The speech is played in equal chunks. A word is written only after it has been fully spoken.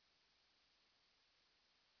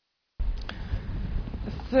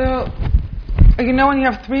So, you know, when you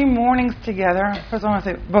have 3 mornings together, first I want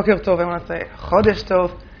to say Boker Tov, I want to say Chodesh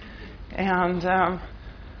Tov, and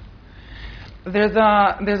there's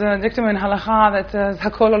a dictum in Halacha that says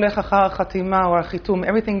Hakol olech achar chatima or chitum,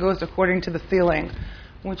 everything goes according to the sealing,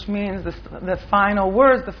 which means the final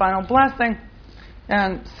words, the final blessing.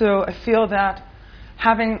 And so I feel that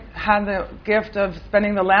having had the gift of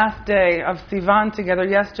spending the last day of Sivan together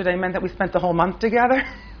yesterday meant that we spent the whole month together.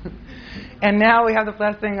 And now we have the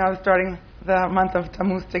blessing of starting the month of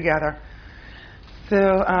Tammuz together.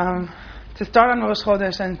 So to start on Rosh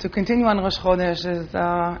Chodesh and to continue on Rosh Chodesh is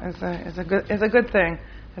a good thing.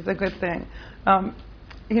 It's a good thing.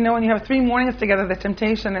 You know, when you have 3 mornings together, the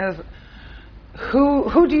temptation is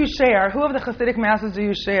who do you share? Who of the Chassidic masters do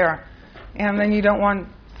you share? And then you don't want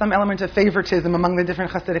some element of favoritism among the different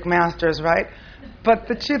Chassidic masters, right? But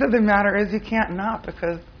the truth of the matter is you can't not,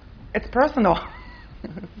 because it's personal.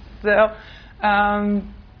 So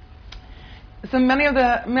many of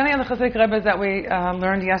the Chassidic Rebbes that we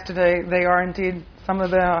learned yesterday, they are indeed some of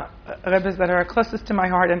the Rebbes that are closest to my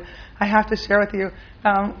heart, and I have to share with you.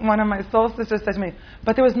 One of my soul sisters said to me,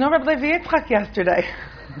 "But there was no Rebbe Levi Yitzchak yesterday."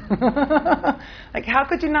 Like, how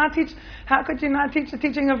could you not teach the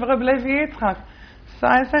teaching of Rebbe Levi Yitzchak? So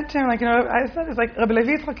I said to him, it's like Rebbe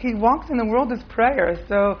Levi Yitzchak, he walks in the world as prayer.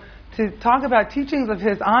 So to talk about teachings of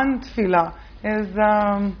his on tefillah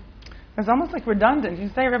is almost like redundant. You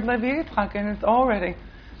say Rebbe Levi Yitzchak, and it's already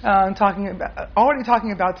talking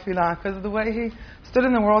about tefillah, because of the way he stood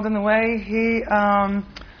in the world and the way he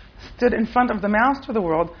stood in front of the master of the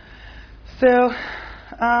world. So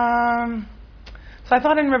I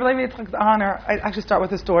thought in Rebbe Levi Yitzchak's honor, I'd actually start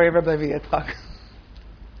with the story of Rebbe Levi Yitzchak.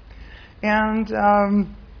 And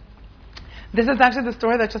this is actually the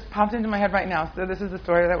story that just popped into my head right now. So this is the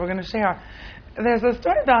story that we're going to share. There's a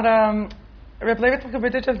story about Rebbe Levi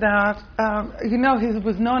Yitzchak that, he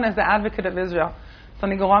was known as the advocate of Israel,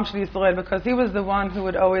 because he was the one who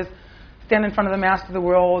would always stand in front of the master of the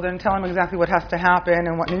world and tell him exactly what has to happen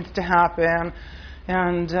and what needs to happen.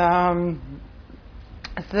 And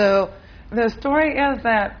so the story is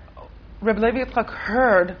that Rebbe Levi Yitzchak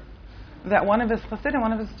heard that one of his Chassidim,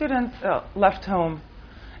 one of his students, left home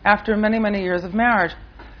after many, many years of marriage.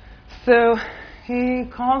 So he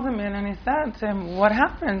calls him in and he said to him, "What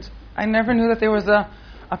happened? I never knew that there was a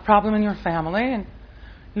problem in your family, and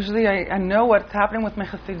usually I know what's happening with my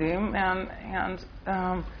Chassidim." And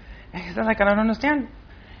he said, I don't understand.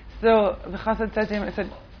 So the Chassid said to him,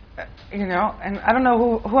 and I don't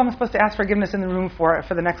know who I'm supposed to ask forgiveness in the room for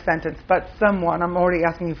the next sentence, but someone, I'm already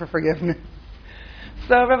asking you for forgiveness.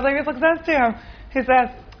 So Rebbe Levi says to him, he says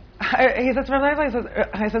to Rebbe Levi,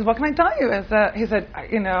 he says, "What can I tell you?" He said,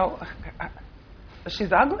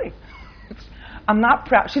 she's ugly. I'm not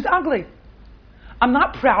proud. She's ugly. I'm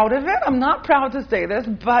not proud of it. I'm not proud to say this,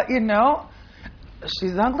 but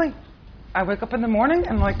she's ugly. I wake up in the morning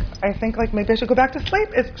and I think maybe I should go back to sleep.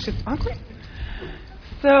 She's ugly.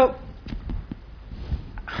 So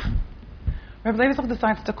Rabbi Levi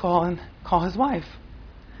decides to call his wife,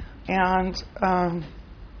 and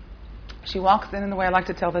she walks in the way I like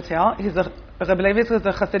to tell the tale. Rabbi Levi is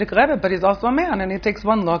a Chassidic Rebbe, but he's also a man, and he takes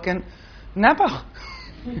one look and nepach.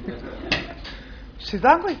 She's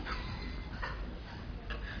ugly.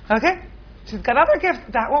 Okay, she's got other gifts.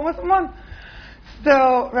 That one wasn't one.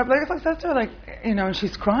 So Rabbi Levi says to her, and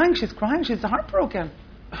she's crying, she's heartbroken.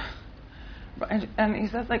 And he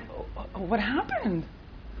says, "What happened?"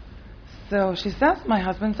 So she says, "My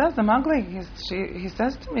husband says I'm ugly. He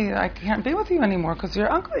says to me, I can't be with you anymore because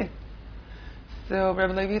you're ugly." So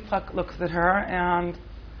Rabbi Levi Yitzchak looks at her, and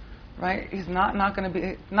he's not going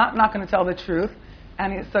to tell the truth,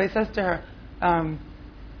 and so he says to her,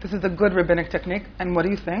 "This is a good rabbinic technique, and what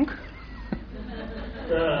do you think?"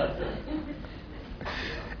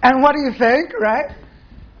 And what do you think, right?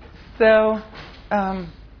 So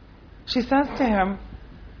she says to him,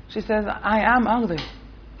 "I am ugly.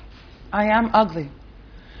 I am ugly.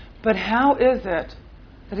 But how is it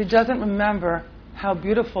that he doesn't remember how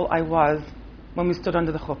beautiful I was when we stood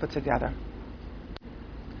under the chuppah together?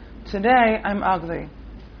 Today I'm ugly.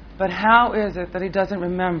 But how is it that he doesn't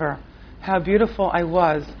remember how beautiful I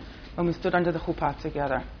was when we stood under the chuppah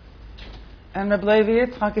together?" And Rebbe Levi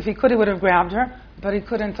Yitzchak, if he could, he would have grabbed her, but he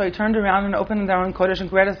couldn't, so he turned around and opened the Aron Kodesh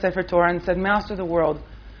and read a Sefer Torah and said, "Master of the world,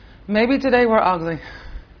 maybe today we're ugly.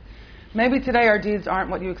 Maybe today our deeds aren't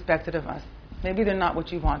what you expected of us. Maybe they're not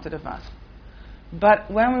what you wanted of us.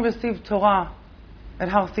 But when we received Torah at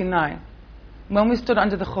Har Sinai, when we stood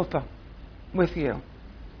under the chuppah with you,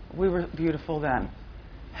 we were beautiful then.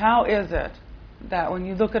 How is it that when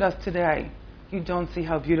you look at us today, you don't see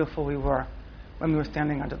how beautiful we were when we were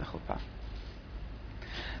standing under the chuppah?"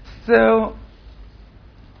 So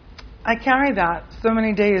I carry that so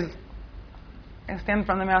many days. I stand in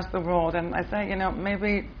front of the Master of the world and I say,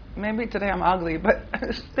 maybe today I'm ugly, but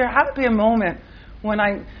there had to be a moment when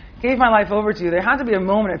I gave my life over to you. There had to be a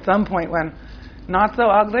moment at some point when not so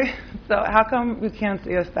ugly. So how come you can't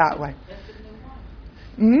see us that way?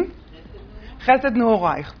 Chesed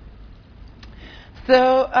Nu'oraich.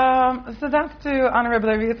 So that's to honor Rebbe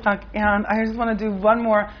Yitzchak, and I just want to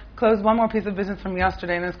close one more piece of business from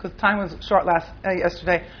yesterday, and it's because time was short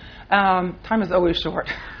yesterday. Time is always short.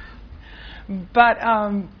 But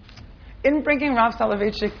in bringing Rav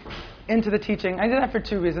Soloveitchik into the teaching, I did that for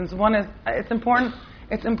two reasons. One is it's important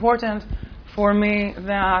for me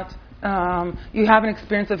that you have an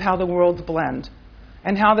experience of how the worlds blend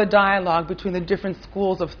and how the dialogue between the different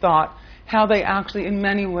schools of thought, how they actually, in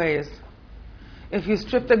many ways, if you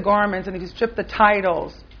strip the garments and if you strip the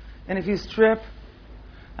titles and if you strip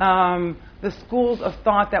the schools of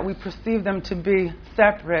thought that we perceive them to be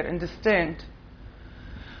separate and distinct,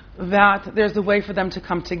 that there's a way for them to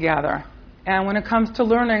come together. And when it comes to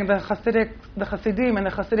learning, the Chassidim and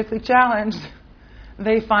the Chassidically challenged,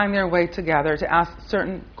 they find their way together to ask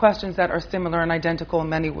certain questions that are similar and identical in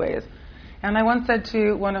many ways. And I once said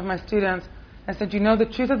to one of my students, I said, the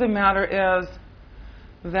truth of the matter is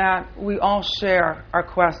that we all share our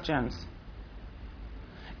questions.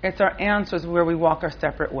 It's our answers where we walk our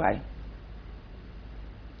separate way.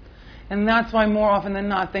 And that's why more often than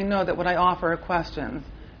not, they know that what I offer are questions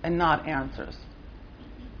and not answers.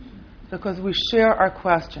 Because we share our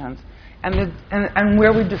questions, and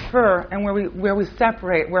where we differ and where we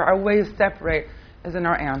separate, where our ways separate, is in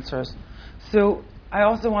our answers. So I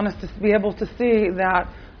also want us to be able to see that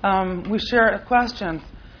we share questions,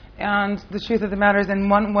 and the truth of the matter is, in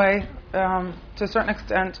one way, to a certain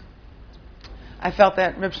extent, I felt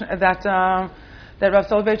that Rav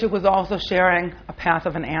Soloveitchik was also sharing a path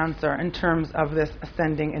of an answer in terms of this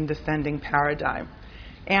ascending and descending paradigm.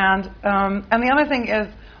 And the other thing is,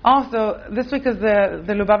 also, this week is the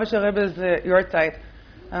Lubavitcher Rebbe's Yortzeit.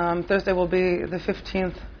 Thursday will be the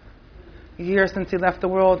 15th year since he left the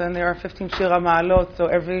world, and there are 15 Shira Ma'alot, so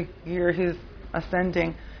every year he's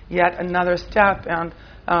ascending yet another step. And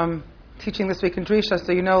teaching this week in Drisha,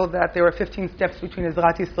 so you know that there were 15 steps between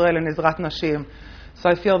Ezrat Yisrael and Ezrat Nashim. So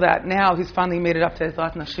I feel that now he's finally made it up to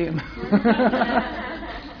Ezrat Nashim.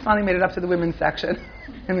 Finally made it up to the women's section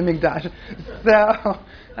in the Mikdash. So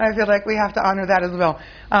I feel like we have to honor that as well.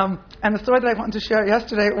 And the story that I wanted to share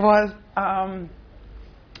yesterday was,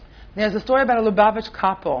 there's a story about a Lubavitch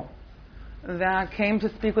couple that came to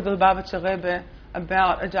speak with the Lubavitcher Rebbe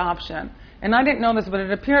about adoption. And I didn't know this, but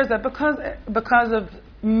it appears that because of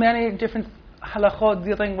many different halachot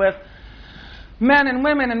dealing with men and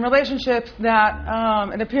women and relationships,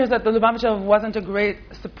 that it appears that the Lubavitcher wasn't a great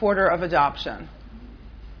supporter of adoption.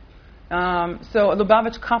 So a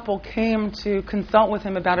Lubavitch couple came to consult with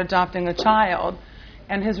him about adopting a child,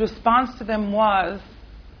 and his response to them was,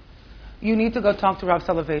 you need to go talk to Rav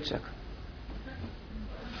Soloveitchik.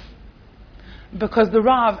 Because the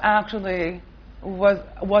Rav actually was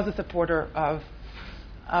a supporter of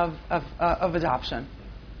adoption.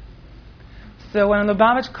 So when a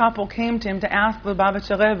Lubavitch couple came to him to ask the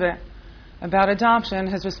Lubavitcher Rebbe about adoption,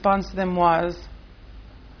 his response to them was,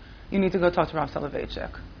 you need to go talk to Rav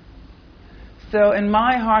Soloveitchik. So in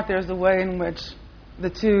my heart, there's a way in which the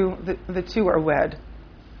two are wed,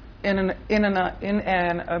 in an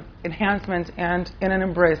enhancement and in an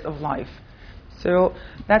embrace of life. So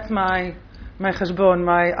that's my cheshbon,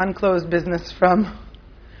 my unclosed business from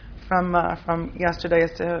yesterday,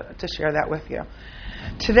 is to share that with you.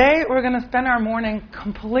 Today we're going to spend our morning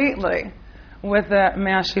completely with the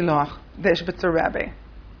HaShiloach, the Ishbitzer Rabbi.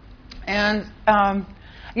 And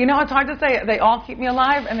it's hard to say. They all keep me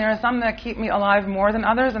alive, and there are some that keep me alive more than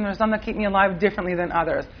others, and there are some that keep me alive differently than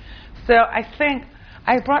others. So I think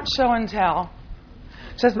I brought show and tell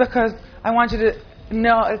just because I want you to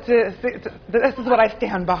know this is what I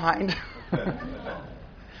stand behind.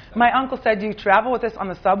 My uncle said, do you travel with this on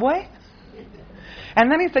the subway? And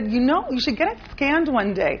then he said, you should get it scanned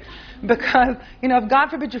one day, because, if God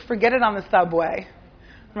forbid you forget it on the subway,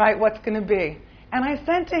 right, what's going to be? And I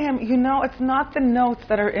said to him, it's not the notes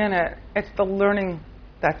that are in it, it's the learning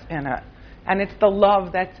that's in it. And it's the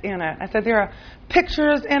love that's in it. I said, there are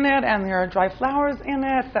pictures in it, and there are dry flowers in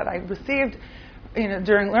it that I received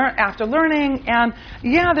after learning. And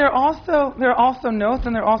there are also notes,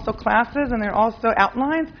 and there are also classes, and there are also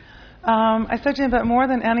outlines. I said to him, but more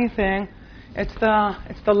than anything, it's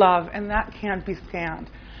the love, and that can't be scanned.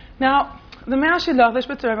 Now, the HaShiloach, the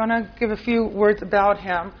Ishbitzer, I want to give a few words about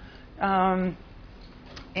him,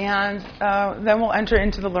 and then we'll enter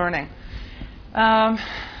into the learning.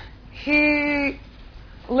 He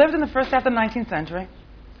lived in the first half of the 19th century.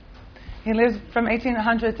 He lived from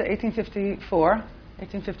 1800 to 1854,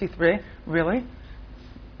 1853, really.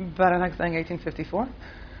 But I like saying 1854.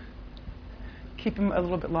 Keep him a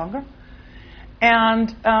little bit longer.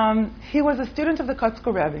 And he was a student of the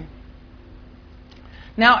Kotzker Rebbe.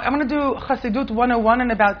 Now, I'm going to do Chassidut 101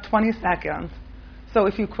 in about 20 seconds. So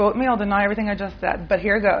if you quote me, I'll deny everything I just said. But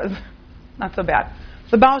here goes. Not so bad.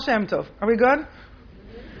 The Baal Shem Tov. Are we good?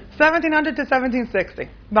 1700 to 1760.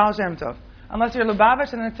 Baal Shem Tov. Unless you're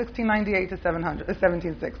Lubavitch, and then it's 1698 to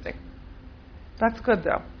 1760. That's good,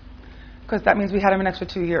 though, because that means we had him an extra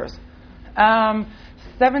 2 years.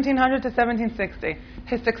 1700 to 1760.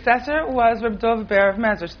 His successor was Reb Dov Ber of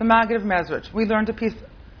Mezrich, the Maggid of Mezrich. We learned a piece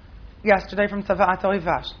yesterday from Tzava'at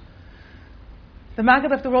Orivash. The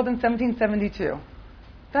Maggid left the world in 1772.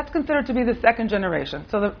 That's considered to be the second generation.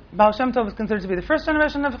 So the Baal Shem Tov is considered to be the first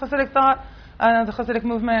generation of Chassidic thought, the Chassidic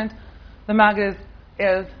movement. The Maggid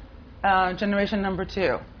is generation number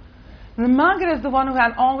 2. The Maggid is the one who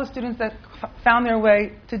had all the students that found their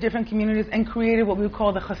way to different communities and created what we would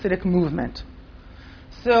call the Chassidic movement.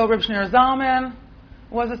 So Reb Shneur Zalman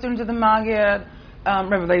was a student of the Maggid.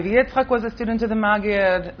 Rebbe Levi Yitzchak was a student of the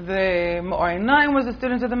Maggid. The Amora'im was a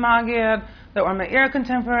student of the Maggid. The Or Meir,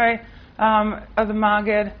 contemporary of the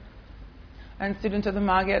Maggid and student of the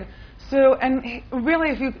Maggid. So, and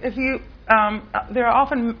really, if you there are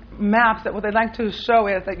often maps that what they like to show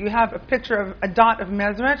is that you have a picture of a dot of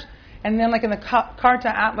Mezrich, and then like in the Karta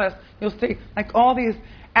Atlas, you'll see like all these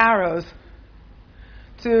arrows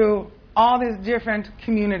to all these different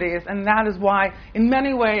communities, and that is why, in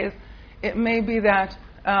many ways, it may be that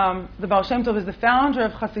the Baal Shem Tov is the founder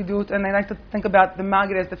of Chassidut, and they like to think about the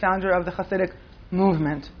Maggid as the founder of the Chassidic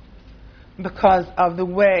movement, because of the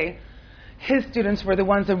way his students were the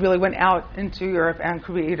ones that really went out into Europe and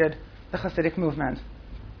created the Chassidic movement.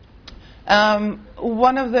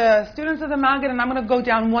 One of the students of the Maggid, and I'm going to go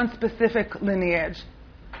down one specific lineage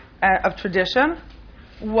of tradition,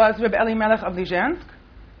 was Rebbe Elimelech of Lizhensk.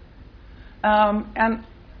 And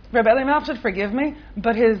Rebbe Elimelech should forgive me,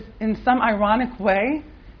 but in some ironic way,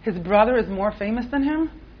 his brother is more famous than him.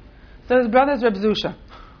 So his brother is Reb Zusha.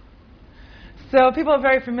 So people are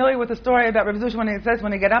very familiar with the story about Reb Zusha when he says,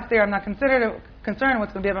 when they get up there, I'm not concerned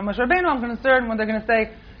what's going to be about Moshe Rabbeinu. I'm concerned when they're going to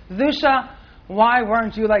say, Zusha, why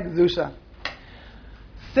weren't you like Zusha?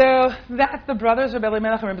 So that's the brothers, Rebbe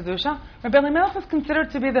Elimelech and Reb Zusha. Rebbe Elimelech is considered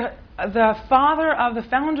to be the father of the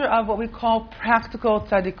founder of what we call practical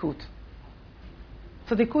tzadikut.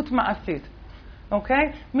 Tzadikut ma'asit.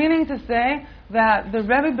 Okay? Meaning to say that the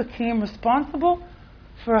Rebbe became responsible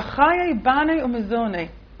for chaye bane umizone,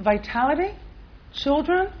 vitality,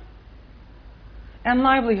 children, and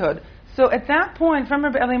livelihood. So at that point, from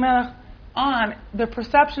Rebbe Elimelech on, the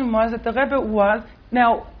perception was that the Rebbe was,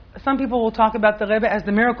 now some people will talk about the Rebbe as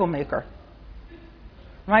the miracle maker.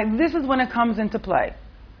 Right? This is when it comes into play,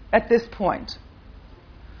 at this point.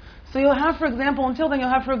 So you'll have, for example, until then, you'll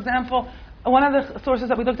have, for example, one of the sources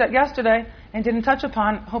that we looked at yesterday and didn't touch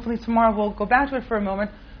upon, hopefully tomorrow we'll go back to it for a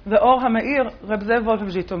moment, the Or HaMeir, Reb Zev Wolf of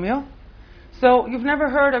Zhitomir. So you've never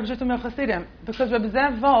heard of Zhitomir Chassidim, because Reb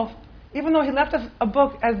Zev Wolf, even though he left a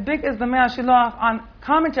book as big as the HaShiloach on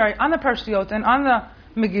commentary on the Parshiot and on the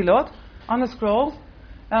Megillot, on the scrolls,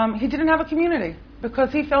 he didn't have a community,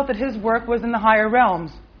 because he felt that his work was in the higher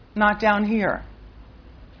realms, not down here.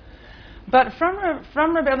 But from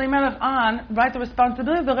Rebbe Elimelech on, right, the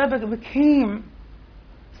responsibility of the Rebbe became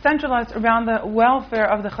centralized around the welfare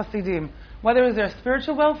of the Chassidim, whether it was their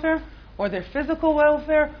spiritual welfare, or their physical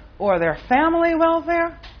welfare, or their family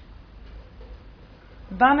welfare.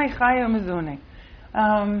 Banei Chaya Mizuni.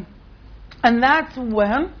 And that's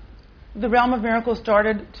when the realm of miracles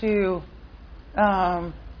started to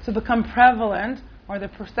become prevalent, or the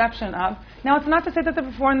perception of. Now, it's not to say that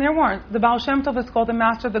before and there weren't. The Baal Shem Tov is called the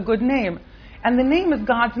master of the good name. And the name is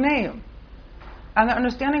God's name. And the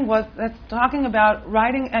understanding was that's talking about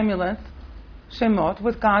writing amulets, Shemot,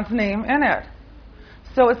 with God's name in it.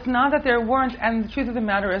 So it's not that there weren't, and the truth of the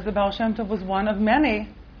matter is the Baal Shem Tov was one of many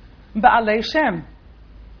Ba'alei Shem.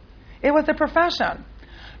 It was a profession.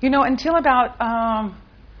 You know, until about, I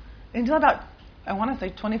want to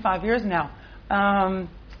say 25 years now,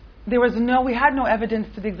 we had no evidence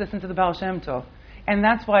to the existence of the Baal Shem Tov. And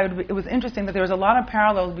that's why it was interesting that there was a lot of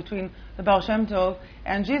parallels between the Baal Shem Tov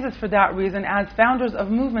and Jesus for that reason, as founders of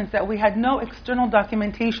movements that we had no external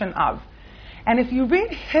documentation of. And if you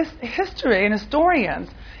read history and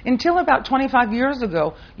historians, until about 25 years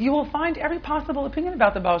ago, you will find every possible opinion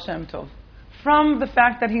about the Baal Shem Tov. From the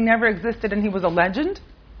fact that he never existed and he was a legend,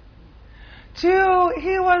 to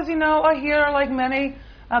he was, a healer like many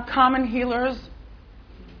common healers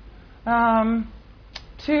to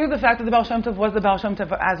the fact that the Baal Shem Tov was the Baal Shem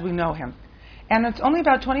Tov as we know him. And it's only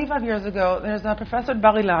about 25 years ago, there's a professor at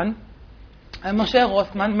Bar Ilan,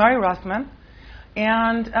 Murray Rossman,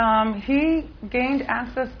 and he gained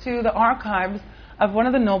access to the archives of one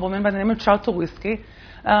of the noblemen by the name of Czartoryski,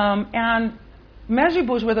 and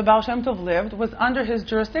Mezhibush, where the Baal Shem Tov lived, was under his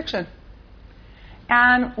jurisdiction.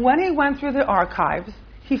 And when he went through the archives,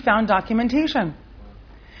 he found documentation.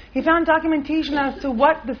 He found documentation as to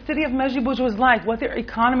what the city of Mezhibush was like, what their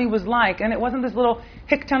economy was like. And it wasn't this little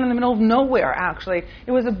hick town in the middle of nowhere, actually.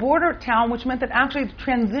 It was a border town, which meant that actually the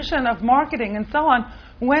transition of marketing and so on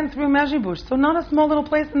went through Mezhibush. So not a small little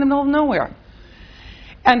place in the middle of nowhere.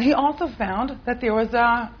 And he also found that there was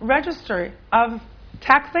a registry of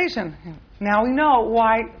taxation. Now we know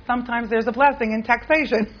why sometimes there's a blessing in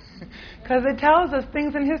taxation. Because it tells us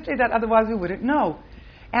things in history that otherwise we wouldn't know.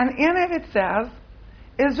 And in it says,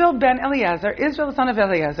 Israel ben Eliezer, Israel the son of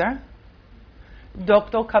Eliezer,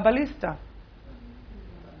 Dr. Kabbalista.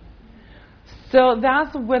 So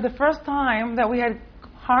that's where the first time that we had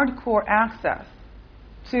hardcore access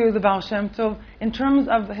to the Baal Shem Tov in terms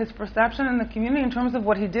of his perception in the community, in terms of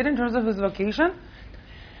what he did, in terms of his vocation.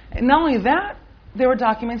 And not only that, there were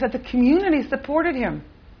documents that the community supported him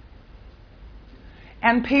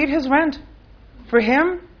and paid his rent for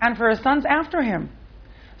him and for his sons after him.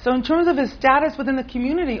 So in terms of his status within the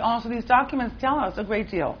community, also these documents tell us a great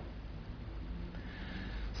deal.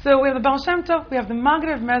 So we have the Baal Shem Tov, we have the Maggid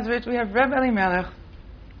of Mezrich, we have Rebbe Elimelech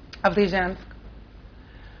of Lizhensk.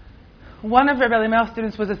 One of Rebbe Elimelech's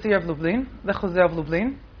students was a seer of Lublin, the Chozeh of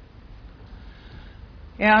Lublin.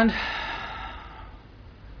 And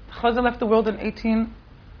Chozeh left the world in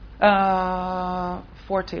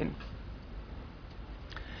 1814.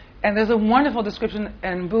 And there's a wonderful description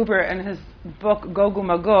in Buber in his book Gog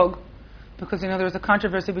Magog, because there was a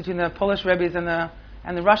controversy between the Polish Rebbes and the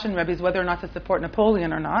Russian Rebbes whether or not to support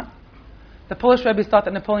Napoleon or not. The Polish Rebbes thought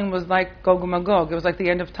that Napoleon was like Gog Magog. It was like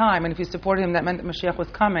the end of time, and if you supported him, that meant that Mashiach was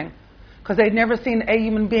coming, because they'd never seen a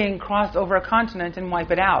human being cross over a continent and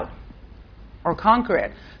wipe it out or conquer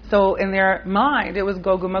it. So in their mind, it was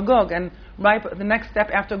Gog Magog, and right the next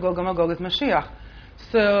step after Gog Magog is Mashiach.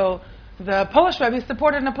 So the Polish Rebbe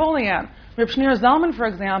supported Napoleon. Reb Shneur Zalman, for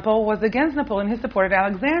example, was against Napoleon. He supported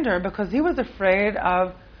Alexander because he was afraid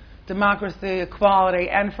of democracy, equality,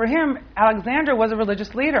 and for him, Alexander was a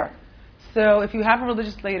religious leader. So if you have a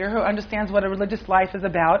religious leader who understands what a religious life is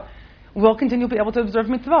about, will continue to be able to observe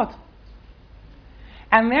mitzvot.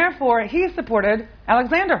 And therefore, he supported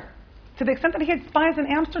Alexander to the extent that he had spies in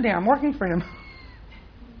Amsterdam working for him.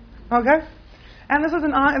 Okay? And this was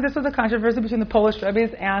a controversy between the Polish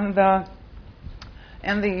Rebbes and the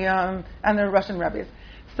Russian Rebbes.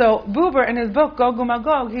 So Buber, in his book Gog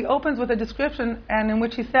Magog, he opens with a description, and in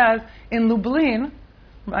which he says, in Lublin,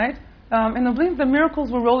 right? In Lublin, the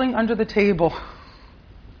miracles were rolling under the table.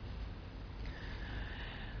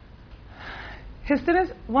 His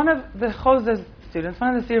students, one of the Chozeh's students,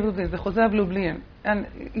 one of the Seer of Lublin, is the Chozeh of Lublin, and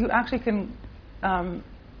you actually can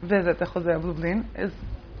visit the Chozeh of Lublin. His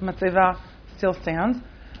matzeva still stands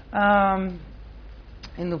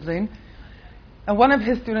in Lublin. And one of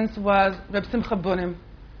his students was Reb Simcha Bunim.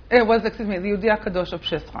 It was, the Yehudi HaKadosh of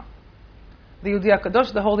Pshischa. The Yehudi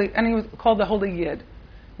HaKadosh, the holy, and he was called the Holy Yid.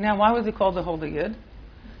 Now, why was he called the Holy Yid?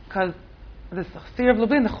 Because the Seer of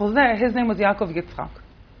Lublin, the Chozeh, his name was Yaakov Yitzchak.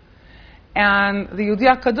 And the Yehudi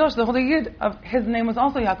HaKadosh, the Holy Yid, his name was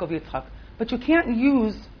also Yaakov Yitzchak. But you can't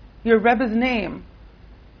use your Rebbe's name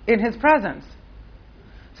in his presence.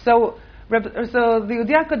 So the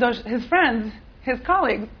Yehudi HaKadosh, his friends, his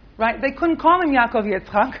colleagues, right, they couldn't call him Yaakov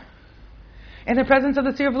Yitzchak in the presence of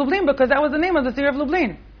the Seer of Lublin, because that was the name of the Seer of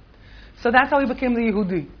Lublin. So that's how he became the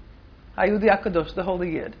Yehudi HaKadosh, the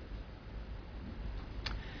Holy Yid.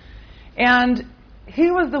 And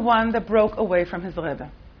he was the one that broke away from his Rebbe.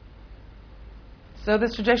 So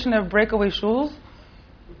this tradition of breakaway shuls,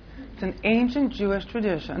 it's an ancient Jewish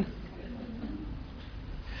tradition.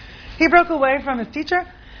 He broke away from his teacher,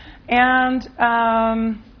 and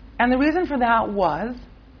the reason for that was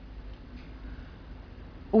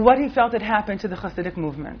what he felt had happened to the Chassidic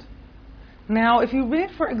movement. Now, if you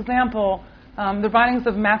read, for example, the writings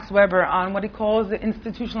of Max Weber on what he calls the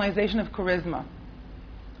institutionalization of charisma,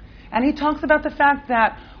 and he talks about the fact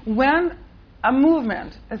that when a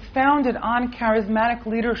movement is founded on charismatic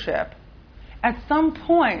leadership, at some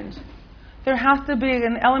point there has to be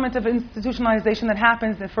an element of institutionalization that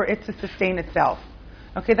happens for it to sustain itself.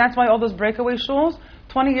 Okay, that's why all those breakaway shuls,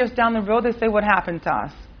 20 years down the road, they say, what happened to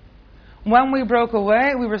us? When we broke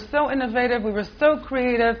away, we were so innovative, we were so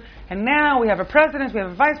creative, and now we have a president, we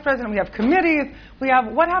have a vice president, we have committees, we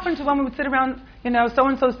have, what happened to when we would sit around,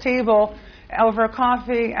 so-and-so's table over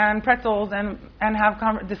coffee and pretzels and have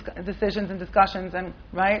decisions and discussions, and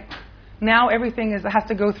right? Now everything has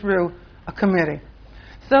to go through a committee.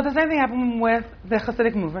 So the same thing happened with the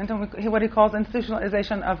Chassidic movement and what he calls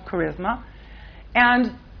institutionalization of charisma.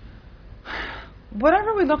 And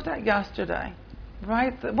whatever we looked at yesterday,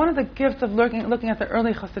 right? One of the gifts of looking at the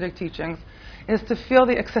early Chassidic teachings is to feel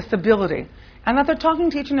the accessibility, and that they're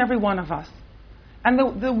talking to each and every one of us. And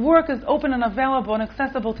the work is open and available and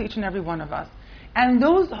accessible to each and every one of us. And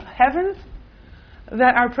those heavens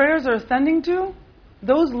that our prayers are ascending to,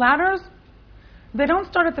 those ladders, they don't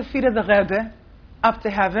start at the feet of the Rebbe up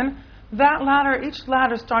to heaven. That ladder, each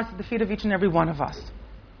ladder starts at the feet of each and every one of us.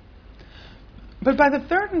 But by the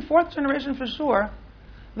third and fourth generation for sure,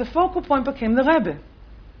 the focal point became the Rebbe.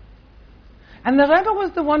 And the Rebbe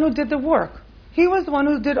was the one who did the work. He was the one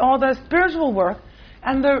who did all the spiritual work.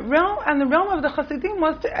 And the realm of the Chassidim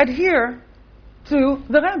was to adhere to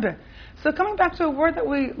the Rebbe. So coming back to a word that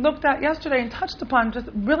we looked at yesterday and touched upon just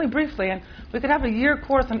really briefly, and we could have a year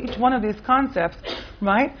course on each one of these concepts,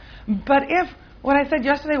 right? But if what I said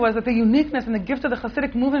yesterday was that the uniqueness and the gift of the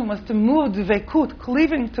Chassidic movement was to move dveikut,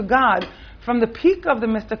 cleaving to God, from the peak of the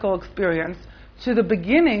mystical experience to the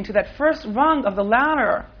beginning, to that first rung of the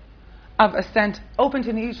ladder of ascent open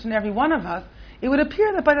to each and every one of us, it would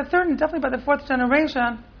appear that by the third and definitely by the fourth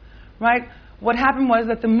generation, right, what happened was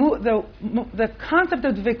that the concept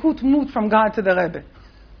of dveikut moved from God to the Rebbe.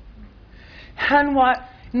 And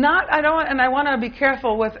I want to be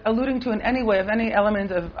careful with alluding to in any way of any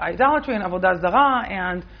element of idolatry and avodah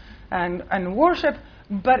zarah and worship,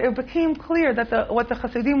 but it became clear that what the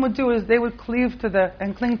Chassidim would do is they would cleave to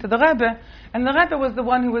and cling to the Rebbe, and the Rebbe was the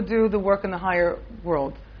one who would do the work in the higher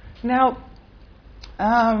world. Now,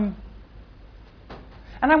 and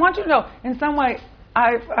I want you to know, in some way,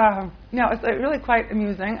 it's really quite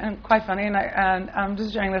amusing and quite funny, and I'm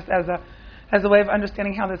just sharing this as a way of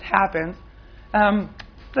understanding how this happens.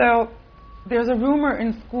 So there's a rumor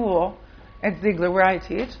in school at Ziegler, where I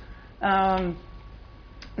teach,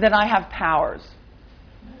 that I have powers.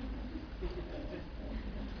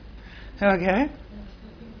 Okay?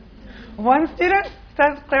 One student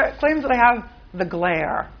claims that I have the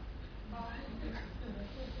glare.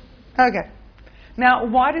 Okay. Now,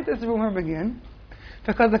 why did this rumor begin?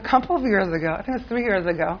 Because a couple of years ago, I think it was 3 years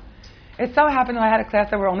ago, it so happened that I had a class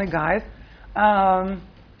that were only guys,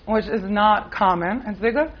 which is not common at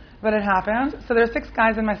Ziegler, but it happened. So there were 6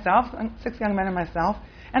 guys and myself, 6 young men and myself,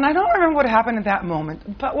 and I don't remember what happened at that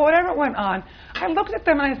moment, but whatever went on, I looked at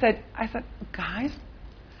them and I said, guys,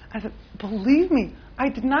 believe me, I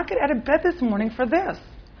did not get out of bed this morning for this.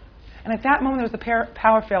 And at that moment, there was a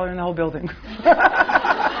power failure in the whole building.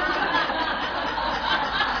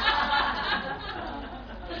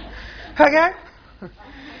 Okay?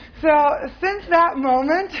 So, since that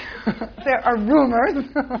moment, there are rumors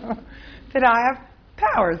that I have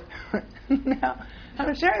powers. Now,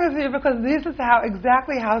 I'm sharing with you because this is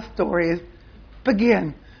exactly how stories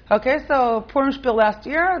begin. Okay, so Purim Spiel last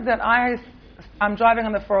year, that I'm driving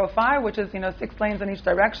on the 405, which is 6 lanes in each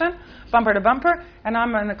direction, bumper to bumper, and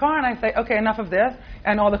I'm in the car and I say, okay, enough of this,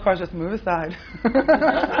 and all the cars just move aside.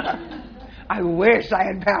 I wish I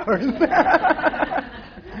had powers.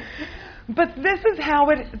 But this is how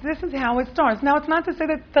it starts. Now, it's not to say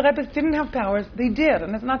that the Rebbes didn't have powers; they did,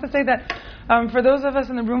 and it's not to say that for those of us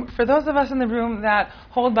in the room that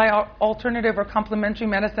hold by alternative or complementary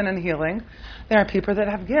medicine and healing, there are people that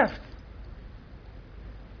have gifts.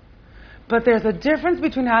 But there's a difference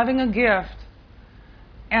between having a gift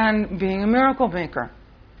and being a miracle maker.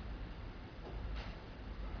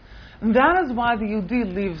 And that is why the Yehudi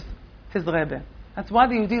leaves his Rebbe. That's why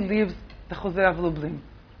the Yehudi leaves the Chozeh of Lublin.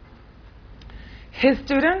 His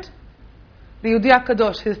student, the Yehudi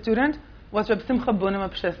HaKadosh, his student, was Reb Simcha Bunim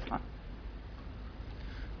of Pshischa.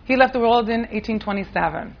 He left the world in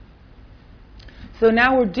 1827. So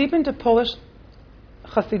now we're deep into Polish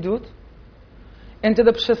Chassidut, into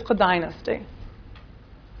the Pshischa dynasty.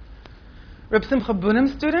 Reb Simcha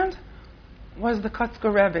Bunim's student was the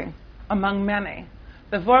Kotzker Rebbe, among many.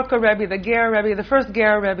 The Vorka Rebbe, the Ger Rebbe, the first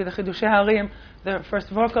Ger Rebbe, the Chidushei Harim, the first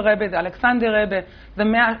Vorka Rebbe, the Alexander Rebbe, the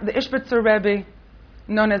Ishbitzer Rebbe,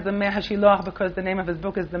 known as the HaShiloach because the name of his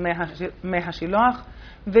book is the HaShiloach.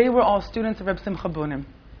 They were all students of Reb Simcha Bunim.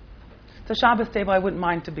 It's a Shabbos table I wouldn't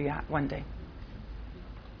mind to be at one day.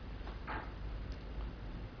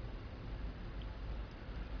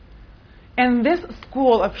 And this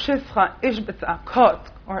school of Pshischa, Ishbitzer,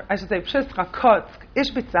 Kotsk, or I should say Pshischa, Kotsk,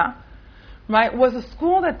 Ishbitzer, right, was a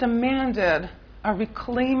school that demanded a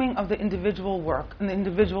reclaiming of the individual work and the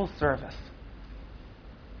individual service.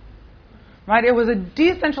 Right? It was a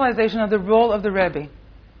decentralization of the role of the Rebbe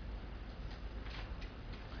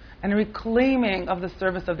and a reclaiming of the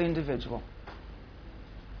service of the individual.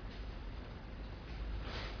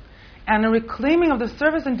 And a reclaiming of the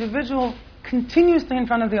service individual continuously in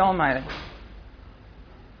front of the Almighty.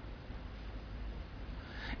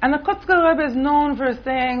 And the Kotzker Rebbe is known for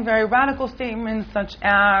saying very radical statements such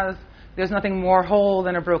as, there's nothing more whole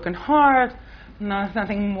than a broken heart, there's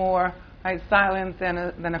nothing more silent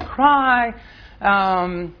than a cry.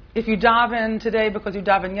 If you daven today because you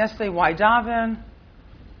daven yesterday, why daven?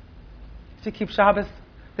 If you keep Shabbos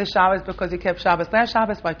this Shabbos because you kept Shabbos last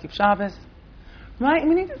Shabbos, why keep Shabbos? Right?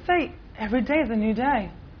 We need to say, every day is a new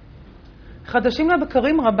day. Chadashim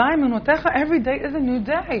lebekarim Rabbi minutecha, every day is a new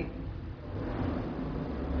day.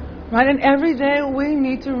 Right? And every day we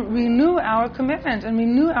need to renew our commitment and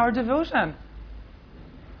renew our devotion.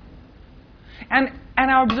 And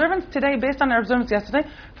our observance today, based on our observance yesterday,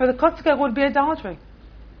 for the Kotzker would be idolatry.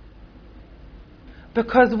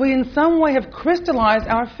 Because we in some way have crystallized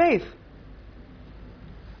our faith.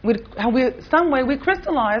 Some way we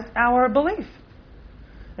crystallize our belief.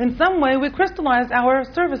 In some way we crystallize our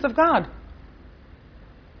service of God.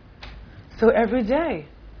 So every day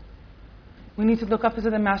we need to look up to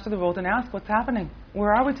the Master of the world and ask, what's happening?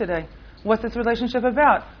 Where are we today? What's this relationship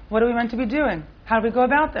about? What are we meant to be doing? How do we go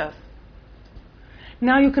about this?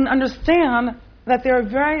 Now you can understand that there are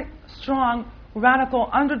very strong radical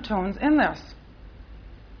undertones in this.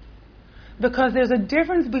 Because there's a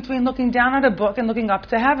difference between looking down at a book and looking up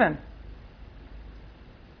to heaven.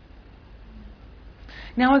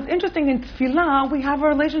 Now it's interesting, in Tefillah we have a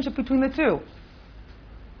relationship between the two.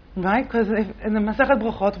 Right? Because in the Masechet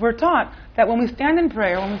Brachot we're taught that when we stand in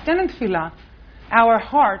prayer, when we stand in Tefillah,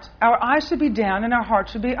 our eyes should be down and our heart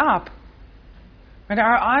should be up. Right?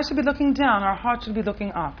 Our eyes should be looking down, our heart should be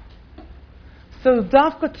looking up. So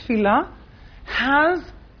Dafka Tefillah has,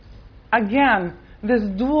 again, this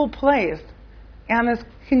dual place and this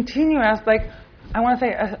continuous, I want to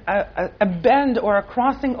say a bend or a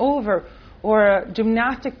crossing over or a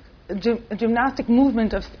gymnastic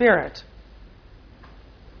movement of spirit.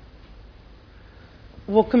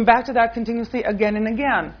 We'll come back to that continuously again and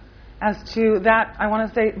again as to that, I want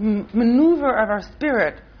to say, maneuver of our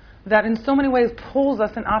spirit that in so many ways pulls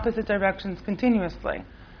us in opposite directions continuously.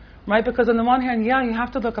 Right? Because on the one hand, you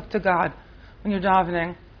have to look up to God when you're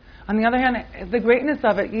davening. On the other hand, the greatness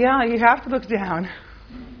of it, you have to look down.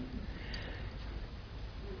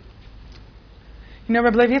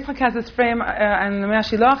 Rabbi Yitzchak has this frame, and the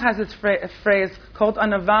HaShiloach has this phrase called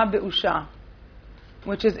anava be'usha,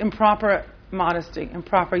 which is improper modesty,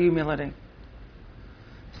 improper humility.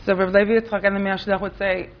 So Rabbi Yitzchak and the HaShiloach would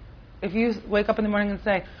say, if you wake up in the morning and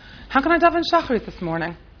say, how can I daven Shacharit this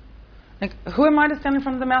morning? Who am I to stand in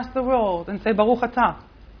front of the Master of the world and say, Baruch Atah?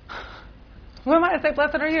 Who am I to say,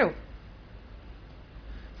 blessed are you?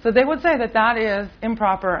 So they would say that is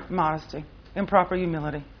improper modesty, improper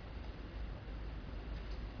humility.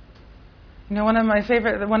 One of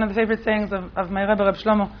the favorite sayings of my Rebbe, Reb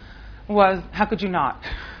Shlomo, was, how could you not?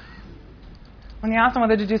 When you ask them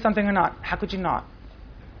whether to do something or not, how could you not?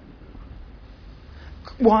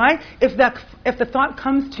 Why? If the thought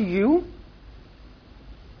comes to you,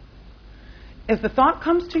 if the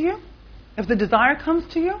desire comes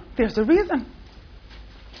to you, there's a reason.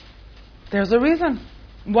 There's a reason.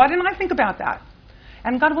 Why didn't I think about that?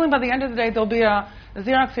 And God willing, by the end of the day, there'll be a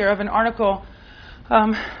Xerox here of an article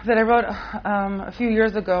that I wrote a few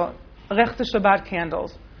years ago, Rechte Shabbat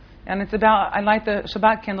candles. And it's about, I light the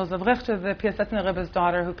Shabbat candles of Rechte, the Piasetzner Rebbe's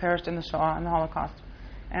daughter who perished in the Shoah, in the Holocaust.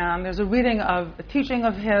 And there's a teaching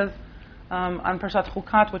of his on Parshat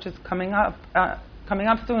Chukat, which is coming up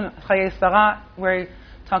soon, Chayei Sarah, where he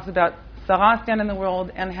talks about Sarah stand in the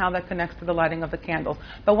world and how that connects to the lighting of the candles.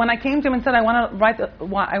 But when I came to him and said, I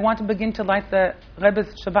want to begin to light the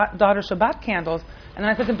Rebbe's daughter Shabbat candles, and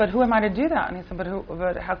then I said to him, but who am I to do that? And he said,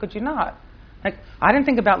 but how could you not? I didn't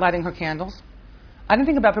think about lighting her candles. I didn't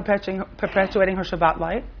think about perpetuating her Shabbat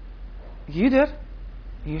light. You did.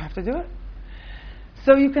 You have to do it.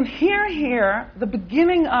 So you can hear here the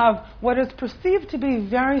beginning of what is perceived to be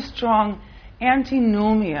very strong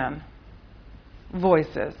antinomian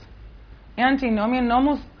voices. Antinomian,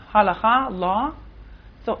 nomos, halacha, law.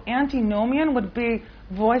 So antinomian would be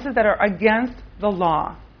voices that are against the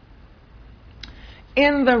law.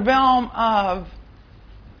 In the realm of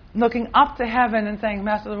looking up to heaven and saying,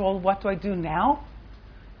 Master of the world, what do I do now?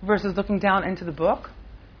 Versus looking down into the book.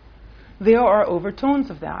 There are overtones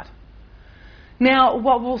of that. Now,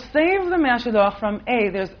 what will save the HaShiloach from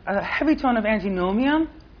there's a heavy tone of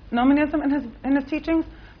antinomianism in his teachings.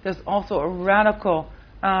 There's also a radical,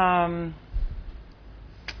 I'm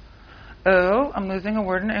losing a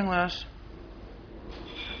word in English.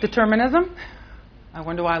 Determinism. I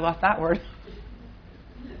wonder why I lost that word.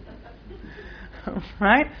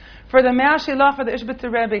 Right? For the HaShiloach, for the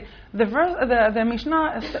Ishbitzer Rebbe, the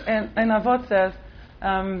Mishnah in Avot says,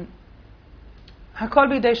 Hakol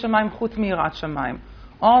b'yedei shamayim chutz mirat shamayim.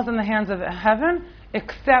 All is in the hands of heaven,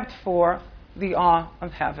 except for the awe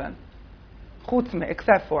of heaven. Chutz mi,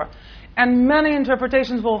 except for. And many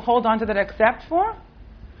interpretations will hold on to that except for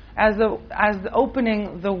as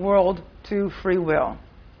opening the world to free will.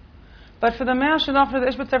 But for the HaShiloach, for the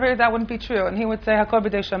Ishbitzer, that wouldn't be true. And he would say, Hakol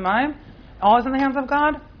b'yedei shamayim, all is in the hands of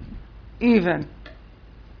God, even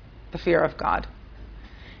the fear of God.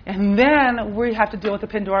 And then we have to deal with the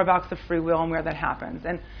Pandora box of free will and where that happens.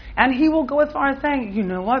 And he will go as far as saying, you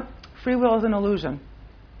know what? Free will is an illusion.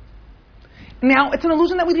 Now, it's an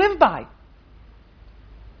illusion that we live by.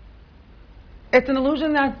 It's an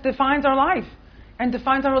illusion that defines our life and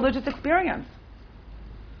defines our religious experience.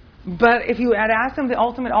 But if you had asked him the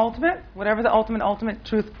ultimate, whatever the ultimate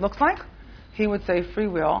truth looks like, he would say free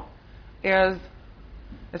will is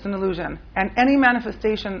an illusion. And any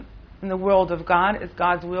manifestation in the world of God is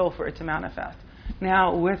God's will for it to manifest.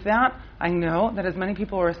 Now, with that, I know that as many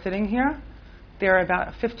people are sitting here, there are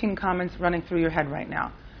about 15 comments running through your head right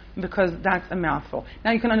now, because that's a mouthful.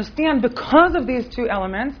 Now, you can understand, because of these two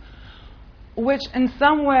elements, which in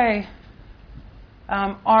some way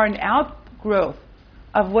are an outgrowth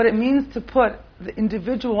of what it means to put the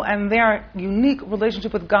individual and their unique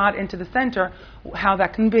relationship with God into the center, how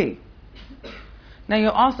that can be. Now, you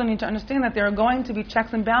also need to understand that there are going to be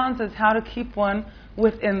checks and balances how to keep one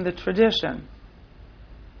within the tradition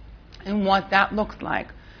and what that looks like.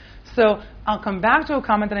 So I'll come back to a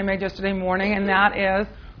comment that I made yesterday morning, and that is,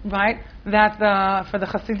 right, that for the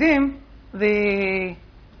Chassidim, the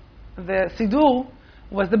siddur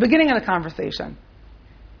was the beginning of the conversation.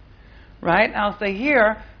 Right? I'll say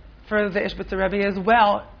here, for the Ishbitzer Rebbe as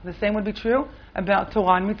well, the same would be true about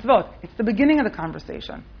Torah and mitzvot. It's the beginning of the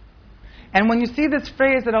conversation. And when you see this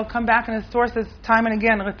phrase that'll come back in his sources time and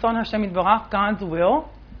again, Ratzon Hashem Yitbarach, God's will,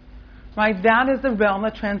 right? That is the realm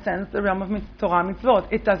that transcends the realm of Torah and mitzvot.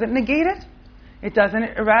 It doesn't negate it. It doesn't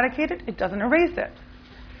eradicate it. It doesn't erase it.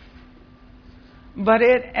 But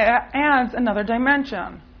it adds another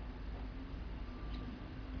dimension.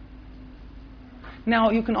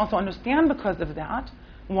 Now, you can also understand because of that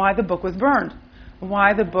why the book was burned,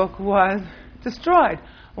 why the book was destroyed,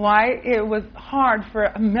 why it was hard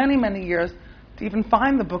for many, many years to even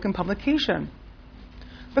find the book in publication.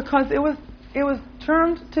 Because it was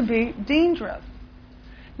termed to be dangerous.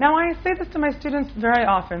 Now, I say this to my students very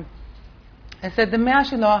often. I said the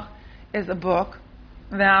HaShiloach is a book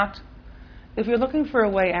that, if you're looking for a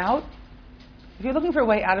way out, if you're looking for a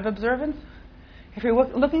way out of observance, if you're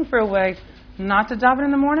looking for a way not to daven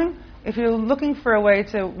in the morning, if you're looking for a way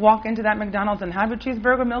to walk into that McDonald's and have a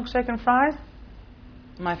cheeseburger, milkshake, and fries,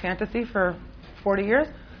 my fantasy for 40 years.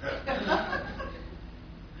 I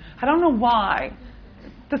don't know why.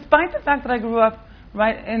 Despite the fact that I grew up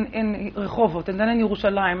right in Rehovot and then in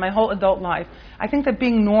Yerushalayim my whole adult life, I think that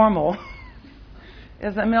being normal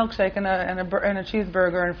is a milkshake and a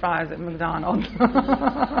cheeseburger and fries at McDonald's.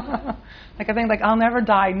 I think I'll never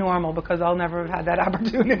die normal because I'll never have had that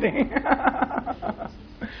opportunity.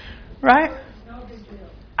 Right? No big deal.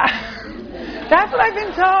 That's what I've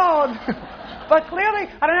been told. But clearly,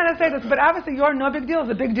 I don't know how to say this, but obviously your no big deal is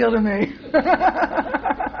a big deal to me.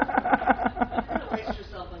 Waste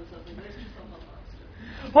yourself on something. Waste yourself on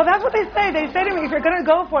lobster. Well, that's what they say. They say to me, if you're going to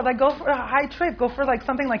go for it, go for a high trip. Go for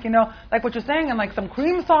something like what you're saying, and some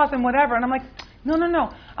cream sauce and whatever. And I'm like, no.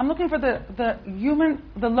 I'm looking for the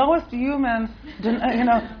lowest human,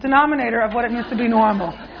 denominator of what it means to be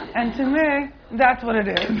normal. And to me, that's what it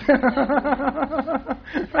is.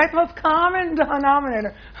 Right? The most common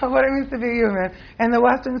denominator of what it means to be human in the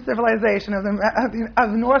Western civilization of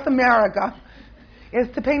North America is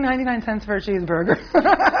to pay 99 cents for a cheeseburger.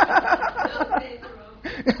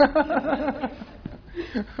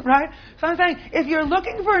 Right? So I'm saying, if you're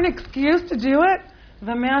looking for an excuse to do it,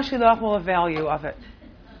 the HaShiloach will avail you of it.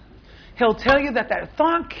 He'll tell you that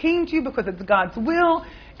thought came to you because it's God's will,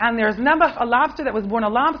 and there's never a lobster that was born a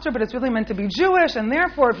lobster, but it's really meant to be Jewish, and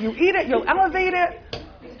therefore if you eat it, you'll elevate it.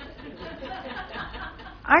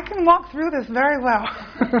 I can walk through this very well.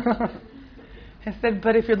 He said,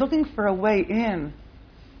 but if you're looking for a way in,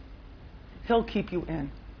 He'll keep you in.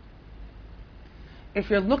 If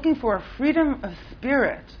you're looking for a freedom of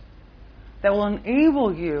spirit that will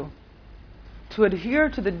enable you to adhere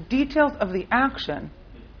to the details of the action,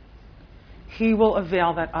 he will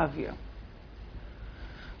avail that of you.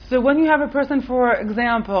 So when you have a person, for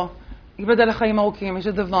example, Nelson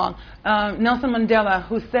Mandela,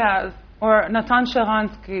 who says, or Natan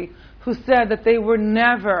Sharansky, who said that they were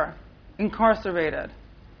never incarcerated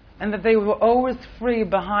and that they were always free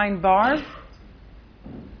behind bars,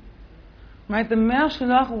 right? The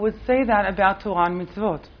HaShiloach would say that about Torah and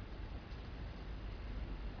mitzvot.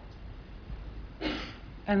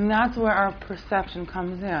 And that's where our perception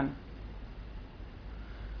comes in.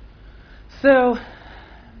 So,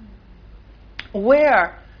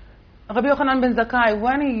 where Rabbi Yochanan ben Zakkai,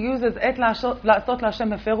 when he uses et la'asot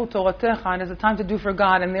la'Hashem heferu Toratecha, and it's a time to do for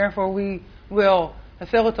God, and therefore we will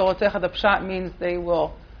heferu Toratecha, the pshat means they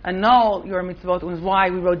will annul your mitzvot, which is why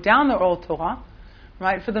we wrote down the old Torah,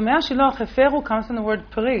 right? For the HaShiloach, heferu comes from the word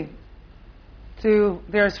peri,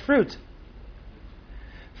 there's fruit.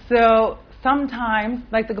 So sometimes,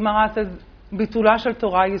 like the Gemara says, bitula shel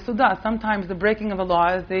Torah yisuda, sometimes the breaking of the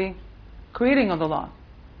law is the creating of the law.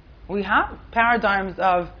 We have paradigms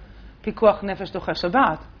of pikuach nefesh ducheh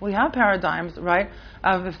Shabbat. We have paradigms, right,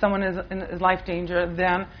 of if someone is in life danger,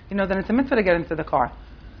 then it's a mitzvah to get into the car,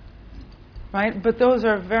 right? But those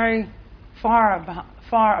are very far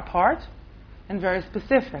apart and very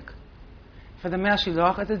specific. For the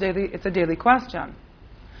HaShiloach, it's a daily question.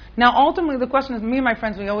 Now, ultimately, the question is, me and my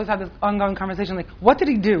friends, we always have this ongoing conversation, like, what did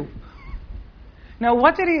he do? Now,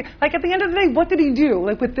 at the end of the day, what did he do,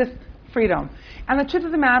 with this freedom? And the truth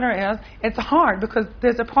of the matter is, it's hard, because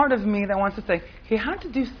there's a part of me that wants to say, he had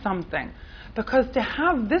to do something. Because to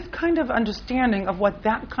have this kind of understanding of what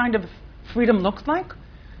that kind of freedom looks like,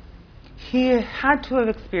 he had to have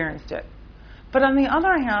experienced it. But on the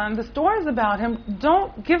other hand, the stories about him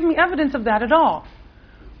don't give me evidence of that at all.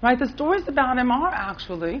 Right? The stories about him are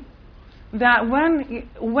actually that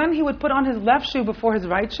when he would put on his left shoe before his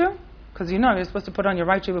right shoe, because you're supposed to put on your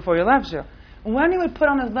right shoe before your left shoe. When he would put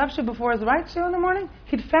on his left shoe before his right shoe in the morning,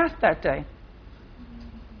 he'd fast that day.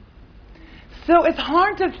 So it's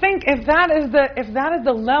hard to think if that is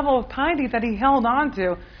the level of piety that he held on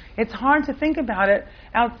to. It's hard to think about it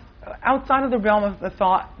outside of the realm of the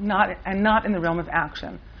thought, not in the realm of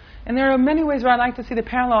action. And there are many ways where I like to see the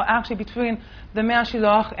parallel actually between the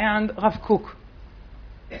HaShiloach and Rav Kook.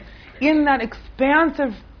 In that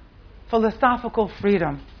expansive philosophical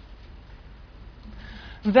freedom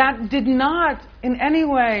that did not in any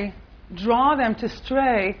way draw them to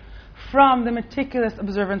stray from the meticulous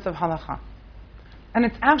observance of halakha. And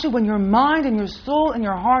it's actually when your mind and your soul and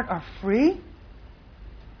your heart are free,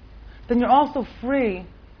 then you're also free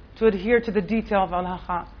to adhere to the detail of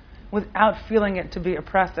halakha without feeling it to be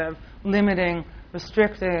oppressive, limiting,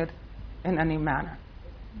 restricted in any manner.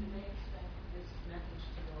 Do they expect this message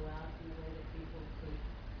to go out in a way that people could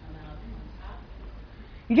come out on top?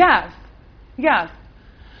 Yes.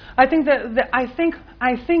 I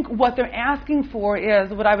think what they're asking for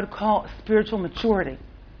is what I would call spiritual maturity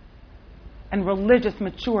and religious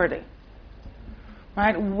maturity.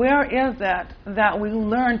 Right? Where is it that we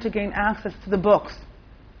learn to gain access to the books?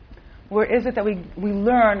 Where is it that we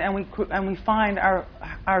learn and we find our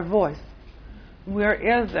voice? Where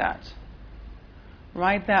is it,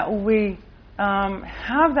 right, that we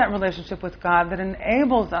have that relationship with God that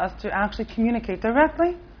enables us to actually communicate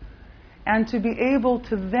directly and to be able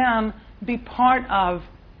to then be part of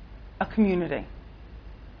a community,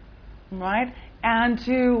 right? And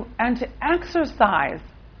to exercise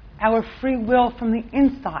our free will from the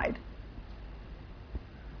inside,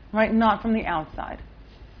 right? Not from the outside.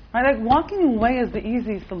 Right? Like walking away is the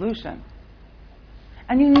easy solution.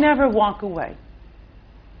 And you never walk away.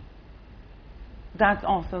 That's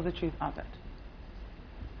also the truth of it.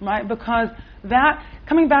 Right? Because that,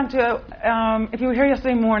 coming back to, if you were here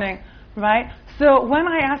yesterday morning, right? So when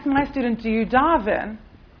I asked my student, do you daven?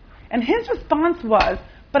 And his response was,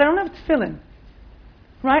 but I don't have tefillin.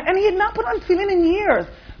 Right? And he had not put on tefillin in years.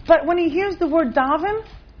 But when he hears the word daven,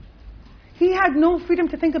 he had no freedom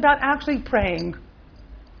to think about actually praying.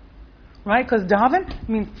 Right? Because daven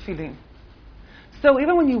means tefillin. So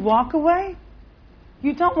even when you walk away,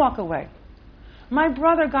 you don't walk away. My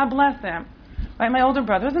brother, God bless him, right? My older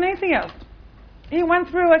brother is an atheist. He went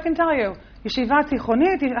through, I can tell you, yeshiva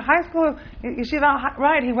tichonit, high school, yeshiva,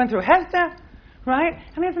 right? He went through Hester, right?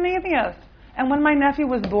 And he's an atheist. And when my nephew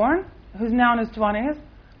was born, who's now in his 20s,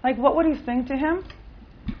 like, what would he sing to him?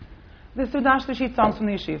 The Sudash Lashit songs from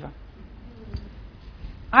the yeshiva.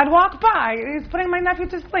 I'd walk by, he's putting my nephew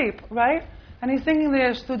to sleep, right? And he's singing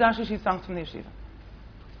the Sudash Lashit songs from the yeshiva.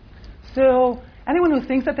 So, anyone who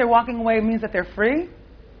thinks that they're walking away means that they're free?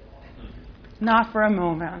 Not for a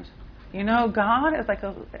moment. You know, God is like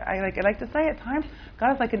I like to say at times,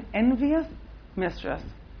 God is like an envious mistress.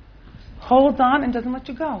 Holds on and doesn't let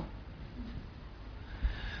you go.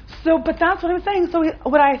 So, but that's what I'm saying. So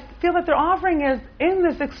what I feel that they're offering is, in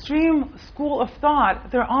this extreme school of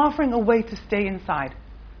thought, they're offering a way to stay inside.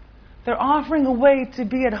 They're offering a way to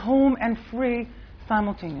be at home and free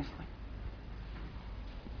simultaneously.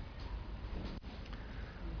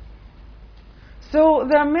 So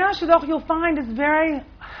the HaShiloach, you'll find, is very,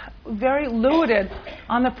 very loaded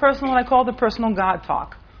on the personal, what I call the personal God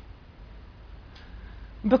talk.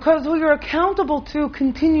 Because who you're accountable to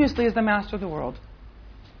continuously is the master of the world.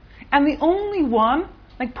 And the only one,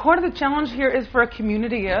 like part of the challenge here is for a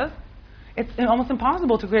community it's almost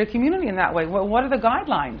impossible to create a community in that way. Well, what are the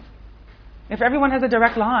guidelines? If everyone has a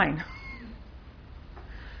direct line.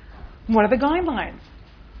 What are the guidelines?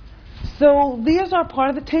 So these are part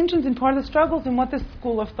of the tensions and part of the struggles in what this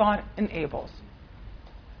school of thought enables.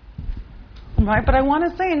 Right? But I want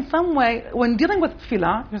to say in some way, when dealing with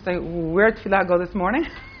tefillah, you say, where did tefillah go this morning?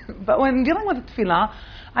 But when dealing with tefillah,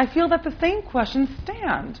 I feel that the same questions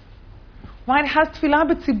stand. Right? Has tefillah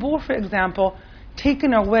b'tzibur, for example,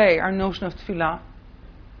 taken away our notion of tefillah?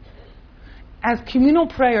 As communal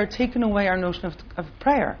prayer taken away our notion of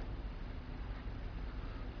prayer?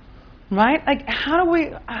 Right? Like, how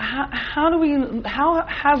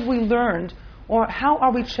have we learned, or how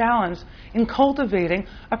are we challenged in cultivating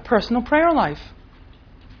a personal prayer life?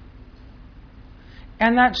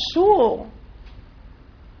 And that shul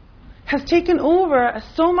has taken over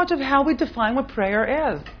so much of how we define what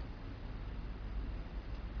prayer is.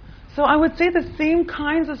 So I would say the same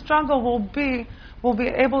kinds of struggle will be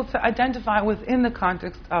able to identify within the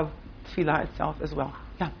context of tefillah itself as well.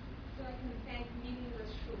 Yeah. So I can thank meaningless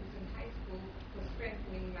shuls in high school for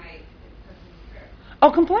strengthening my personal prayer.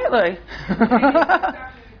 Oh, completely.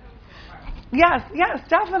 Yes,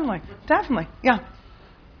 definitely. Yeah.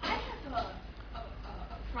 I have a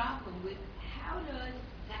problem with how does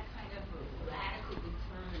that kind of a radical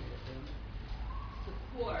determinism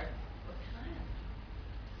support autonomy?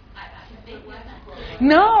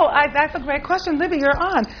 No, that's a great question. Libby, you're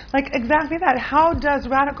on. Like, exactly that. How does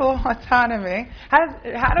radical autonomy,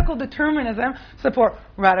 radical determinism support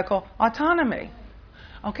radical autonomy?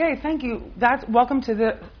 Okay, thank you. Welcome to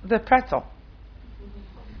the pretzel.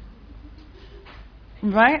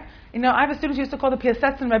 Right? You know, I have a student who used to call the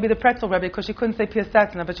Piasetzin Rebbe the pretzel Rebbe because she couldn't say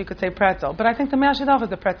Piasetzin, but she could say pretzel. But I think the HaShiloach is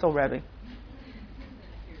the pretzel Rebbe.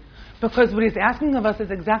 Because what he's asking of us is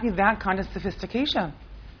exactly that kind of sophistication.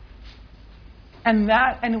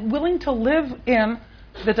 And willing to live in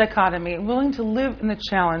the dichotomy, willing to live in the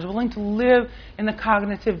challenge, willing to live in the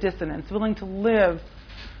cognitive dissonance, willing to live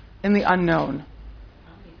in the unknown.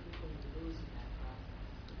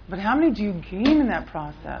 But how many do you gain in that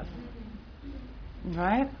process?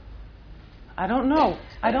 Right? I don't know.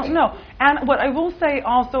 And what I will say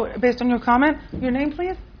also, based on your comment, your name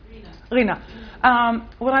please? Rina.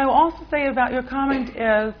 What I will also say about your comment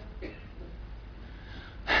is,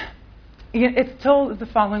 it's told the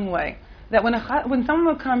following way, that when someone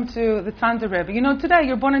would come to the Tzanzer Rebbe, you know, today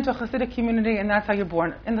you're born into a Chassidic community and that's how you're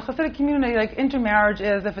born. In the Chassidic community, like, intermarriage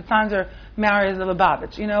is if a Tzanzer marries a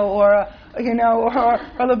Lubavitch, you know, or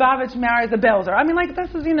Lubavitch marries a Belzer. I mean, like,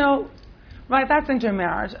 this is, you know, right, that's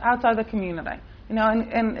intermarriage outside the community. You know,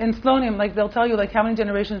 in Slonim, like, they'll tell you, like, how many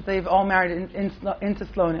generations they've all married into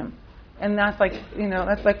Slonim. And that's like, you know,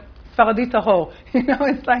 that's like Sfaradita Ho. You know,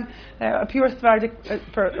 it's like a pure Sephardic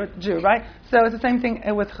Jew, right? So it's the same thing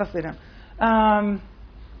with Chassidim.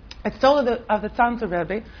 It's told of the Tzanzer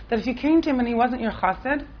Rebbe that if you came to him and he wasn't your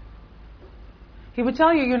Chassid, he would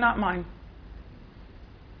tell you, you're not mine.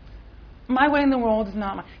 My way in the world is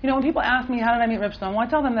not mine. You know, when people ask me, how did I meet Reb Shlomo? Well, I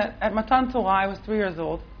tell them that at Matan Torah, I was 3 years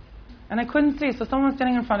old, and I couldn't see, so someone was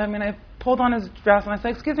standing in front of me, and I pulled on his dress, and I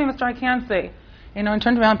said, excuse me, mister, I can't see. You know, and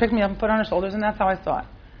turned around, picked me up, and put it on his shoulders, and that's how I saw it.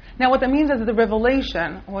 Now, what that means is that the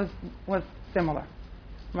revelation was similar,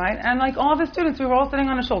 right? And like all the students, we were all sitting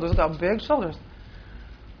on his shoulders. We've got big shoulders,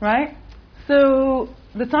 right? So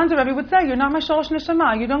the Tzanzer Rebbe would say, you're not my sholosh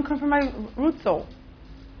neshama. You don't come from my root soul,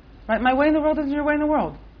 right? My way in the world isn't your way in the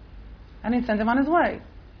world. And he'd send him on his way.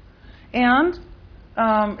 And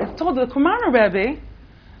it's told the Kumara Rebbe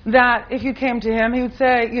that if you came to him, he would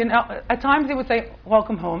say, you know, at times he would say,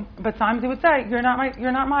 welcome home, but at times he would say, you're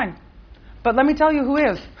not mine. But let me tell you who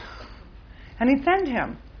is. And he'd send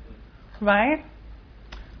him, right?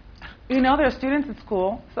 You know, there are students at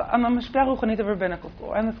school. So I'm a Mishpech Ruchanit of rabbinical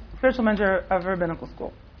school. I'm the spiritual mentor of rabbinical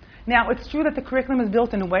school. Now, it's true that the curriculum is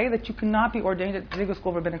built in a way that you cannot be ordained at Ziegler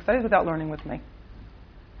School of Rabbinic Studies without learning with me.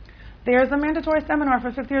 There's a mandatory seminar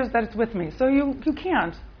for 5th years that it's with me, so you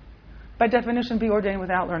can't. by definition, be ordained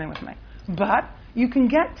without learning with me. But you can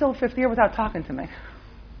get till 5th year without talking to me.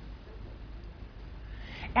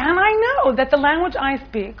 And I know that the language I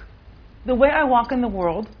speak, the way I walk in the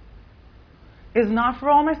world, is not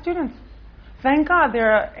for all my students. Thank God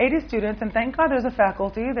there are 80 students, and thank God there's a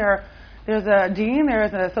faculty, there's a dean,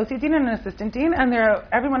 there's an associate dean and an assistant dean, and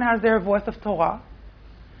everyone has their voice of Torah.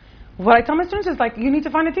 What I tell my students is like, you need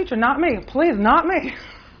to find a teacher, not me. Please, not me.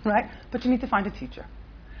 Right? But you need to find a teacher.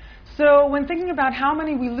 So when thinking about how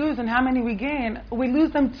many we lose and how many we gain, we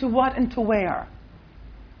lose them to what and to where?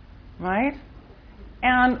 Right?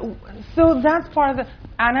 And so that's part of the...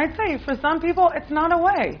 And I'd say, for some people, it's not a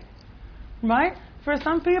way. Right? For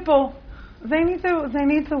some people, they need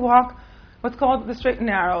to walk what's called the straight and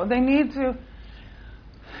narrow. They need to...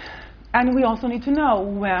 And we also need to know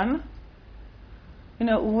when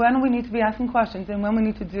we need to be asking questions and when we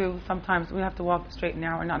need to do, sometimes we have to walk the straight and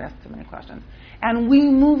narrow and not ask too many questions. And we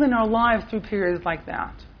move in our lives through periods like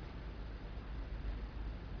that.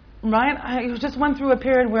 Right? I just went through a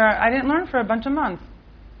period where I didn't learn for a bunch of months.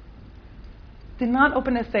 Did not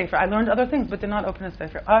open a sefer. I learned other things, but did not open a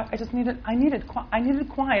sefer. I needed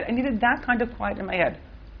quiet. I needed that kind of quiet in my head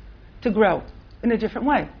to grow in a different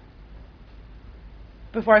way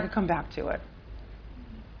before I could come back to it.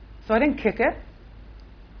 So I didn't kick it.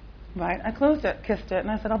 Right? I closed it, kissed it, and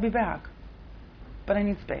I said, I'll be back. But I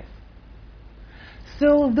need space.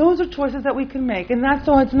 So those are choices that we can make. And that's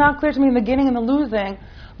so it's not clear to me in the beginning and the losing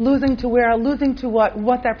to where, losing to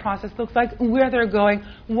what that process looks like, where they're going,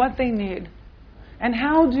 what they need. And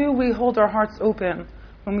how do we hold our hearts open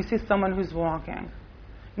when we see someone who's walking?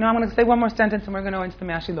 I'm going to say one more sentence and we're going to go into the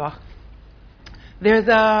HaShiloach. There's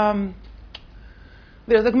a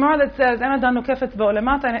Gemara that says,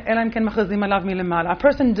 a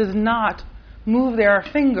person does not move their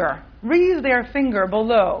finger, raise their finger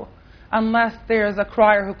below, unless there's a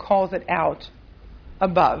crier who calls it out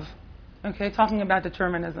above. Okay, talking about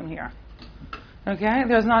determinism here. Okay,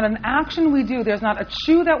 there's not an action we do, there's not a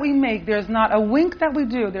chew that we make, there's not a wink that we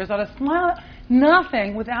do, there's not a smile,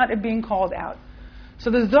 nothing without it being called out. So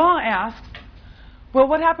the Zohar asks, well,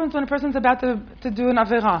 what happens when a person's about to do an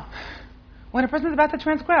Averah? When a person's about to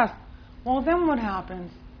transgress? Well, then what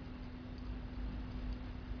happens?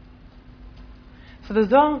 So the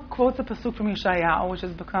Zohar quotes a pasuk from Yeshayahu, which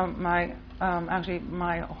has become my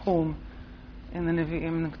home in the Nevi'im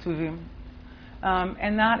and the Ketuvim.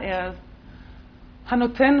 And that is,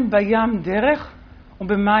 Hanoten bayam derech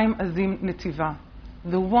u'b'mayim azim netiva.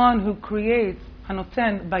 The one who creates,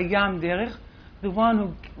 Hanoten bayam derech, the one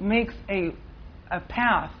who makes a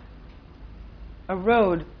path, a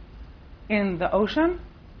road in the ocean,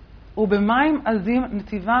 u'b'mayim azim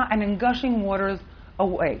netiva, and in gushing waters a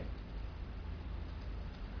way.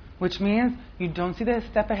 Which means you don't see the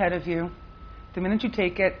step ahead of you. The minute you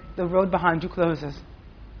take it, the road behind you closes.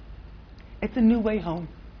 It's a new way home.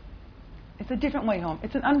 It's a different way home.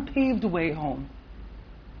 It's an unpaved way home.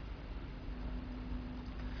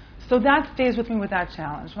 So that stays with me with that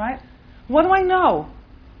challenge, right? What do I know?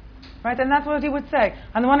 Right? And that's what he would say.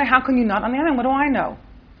 On the one hand, how can you not? On the other hand, what do I know?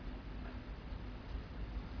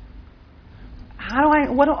 How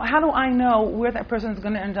do I know where that person is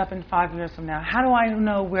going to end up in 5 years from now? How do I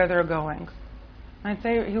know where they're going? I'd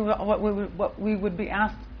say what we would be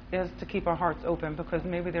asked is to keep our hearts open, because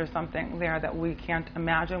maybe there's something there that we can't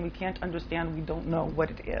imagine, we can't understand, we don't know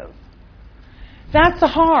what it is. That's a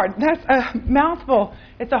mouthful,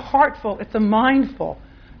 it's a heartful, it's a mindful.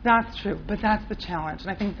 That's true, but that's the challenge.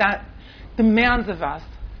 And I think that demands of us,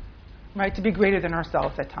 right, to be greater than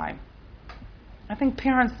ourselves at times. I think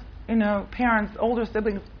parents, older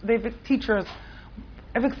siblings, teachers,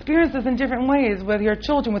 have experienced this in different ways with your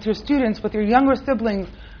children, with your students, with your younger siblings,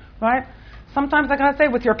 right? Sometimes I gotta say,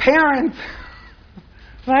 with your parents,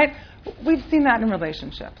 right? We've seen that in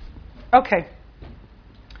relationships. Okay.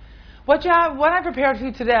 What I prepared for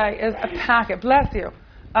you today is a packet, bless you,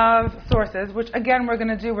 of sources, which again we're going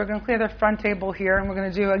to do. We're going to clear the front table here, and we're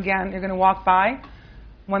going to do, again, you're going to walk by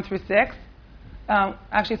 1 through 6.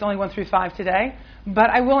 Actually, it's only 1 through 5 today. But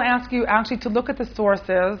I will ask you actually to look at the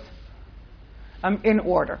sources in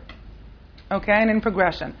order, okay, and in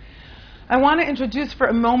progression. I want to introduce for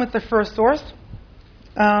a moment the first source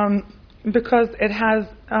because it has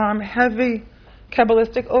heavy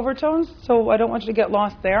Kabbalistic overtones, so I don't want you to get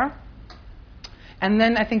lost there. And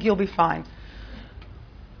then I think you'll be fine.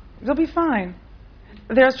 You'll be fine.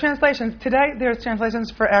 There's translations. Today there's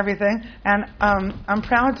translations for everything, and I'm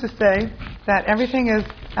proud to say that everything is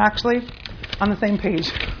actually on the same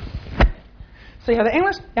page. So you have the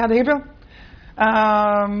English, you have the Hebrew,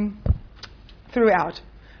 throughout.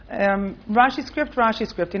 Rashi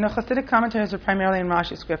script. You know, Chassidic commentaries are primarily in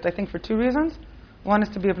Rashi script, I think for two reasons. One is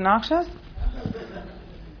to be obnoxious.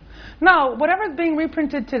 No, whatever is being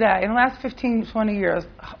reprinted today, in the last 15, 20 years,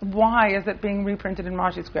 why is it being reprinted in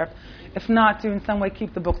Rashi script, if not to in some way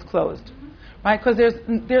keep the books closed? Right? Because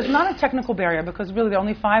there's not a technical barrier, because really there are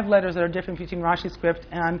only 5 letters that are different between Rashi script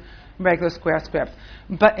and regular square script.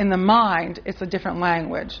 But in the mind, it's a different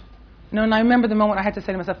language. You know, and I remember the moment I had to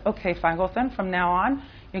say to myself, okay, Feigelson, from now on,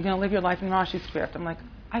 you're going to live your life in Rashi script. I'm like,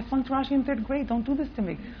 I flunked Rashi in 3rd grade, don't do this to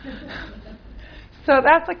me. So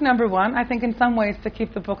that's like number one, I think in some ways to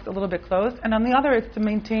keep the books a little bit closed. And on the other, it's to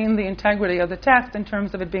maintain the integrity of the text in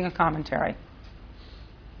terms of it being a commentary.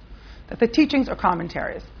 That the teachings are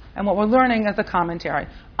commentaries. And what we're learning is a commentary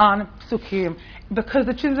on psukim. Because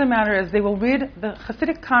the truth of the matter is, they will read the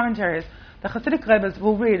Chassidic commentaries, the Chassidic Rebbes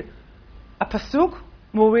will read a pasuk,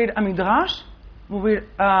 will read a midrash, will read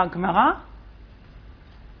a Gemara,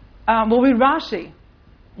 will read Rashi,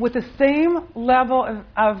 with the same level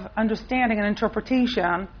of understanding and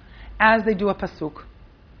interpretation as they do a pasuk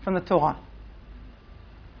from the Torah.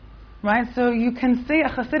 Right? So you can see a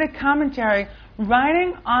Chassidic commentary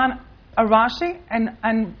writing on a Rashi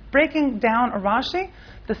and breaking down a Rashi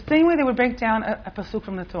the same way they would break down a pasuk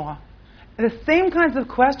from the Torah. The same kinds of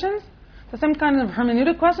questions, the same kind of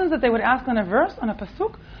hermeneutic questions that they would ask on a verse, on a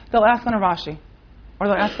pasuk, they'll ask on a Rashi, or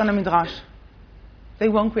they'll ask on a midrash. They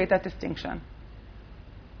won't create that distinction.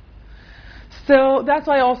 So that's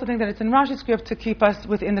why I also think that it's in Rashi script to keep us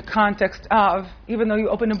within the context of, even though you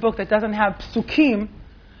open a book that doesn't have psukim,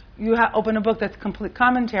 you open a book that's complete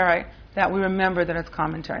commentary, that we remember that it's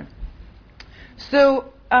commentary.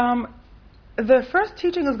 So the first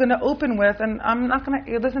teaching is going to open with, and I'm not going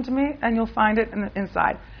to, listen to me, and you'll find it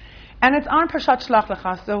inside. And it's on Parshat Shlach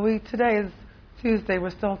Lecha, so today is Tuesday, we're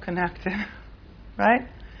still connected, right?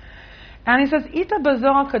 And he says, Ita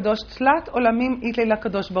Bazor HaKadosh Tlat Olamim Itle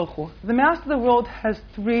LaKadosh Baruch Hu. The master of the world has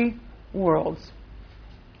 3 worlds.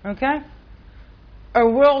 Okay? A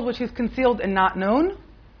world which is concealed and not known.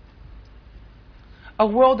 A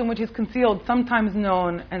world in which is concealed, sometimes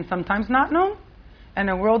known and sometimes not known. And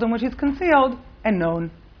a world in which is concealed and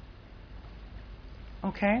known.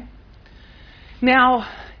 Okay? Now,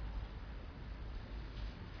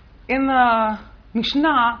 in the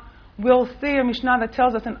Mishnah, we'll see a Mishnah that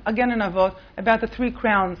tells us, again in Avot, about the 3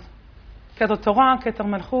 crowns. Keter Torah, Keter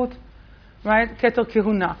Malchut, right? Keter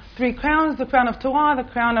Kehuna. 3 crowns, the crown of Torah, the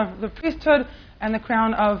crown of the priesthood, and the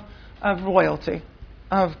crown of royalty,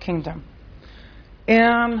 of kingdom.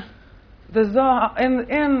 In the Zohar,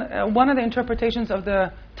 in one of the interpretations of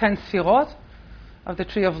the 10 Sfirot, of the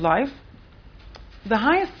tree of life, the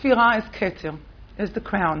highest Sfirah is Keter, is the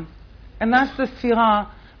crown. And that's the Sfirah,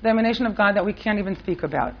 the emanation of God that we can't even speak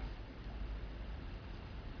about.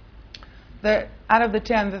 Out of the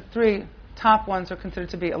 10, the 3 top ones are considered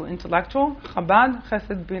to be intellectual: Chabad,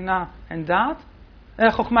 Chesed, Bina, and Dat.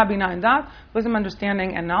 Chokhmah, Bina, and Dat. Wisdom,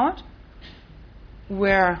 understanding, and knowledge.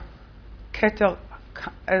 Where Keter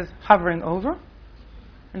is hovering over.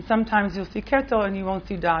 And sometimes you'll see Keter and you won't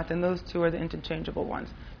see Dat, and those 2 are the interchangeable ones.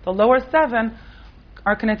 The lower 7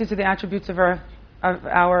 are connected to the attributes of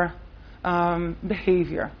our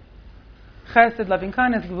behavior. Chesed, loving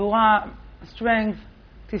kindness; Gvura, strength;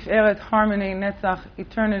 Tiferet, harmony; Netzach,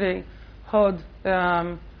 eternity; Hod,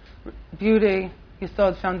 beauty;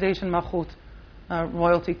 Yesod, foundation; Malchut,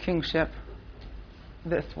 royalty, kingship,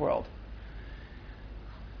 this world.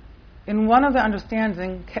 In one of the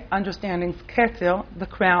understandings, Keter, the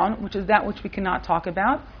crown, which is that which we cannot talk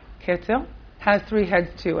about, Keter, has 3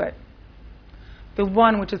 heads to it. The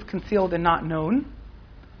one which is concealed and not known,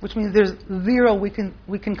 which means there's 0 we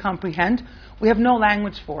can comprehend. We have no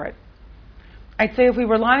language for it. I'd say if we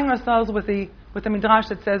were aligning ourselves with the midrash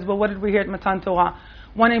that says, well, what did we hear at Matan Torah?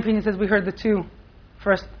 One opinion says we heard the 2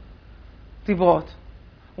 first divrot.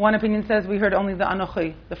 One opinion says we heard only the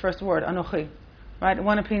Anochi, the first word, Anochi. Right?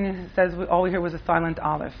 One opinion says all we heard was a silent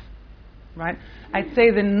aleph. Right? I'd say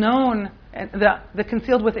the known, the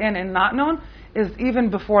concealed within and not known is even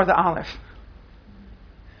before the aleph.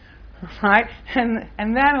 Right? And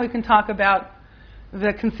then we can talk about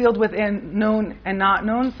the concealed within, known and not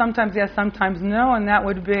known. Sometimes yes, sometimes no, and that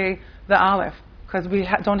would be the aleph, because we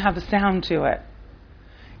don't have the sound to it.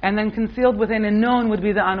 And then concealed within and known would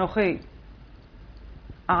be the anochi,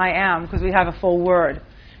 I am, because we have a full word.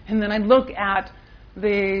 And then I'd look at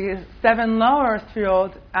the 7 lower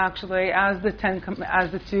sfirot actually as the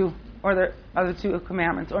 2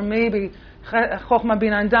 commandments, or maybe chokhmah,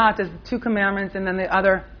 bina, and dat as the 2 commandments, and then the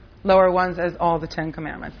other lower ones as all the 10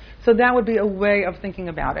 commandments. So that would be a way of thinking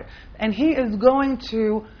about it. And he is going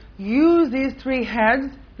to use these 3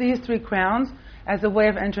 heads, these 3 crowns, as a way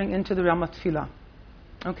of entering into the realm of tefillah.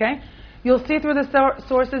 Okay? You'll see through the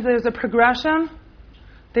sources there's a progression,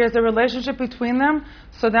 there's a relationship between them.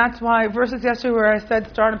 So that's why verses yesterday where I said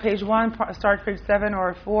start on page 1, start page 7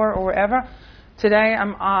 or 4 or wherever. Today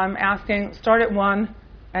I'm asking start at 1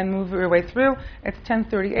 and move your way through. It's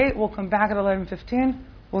 10:38. We'll come back at 11:15.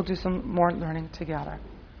 We'll do some more learning together.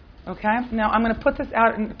 Okay? Now I'm going to put this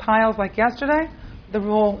out in piles like yesterday. The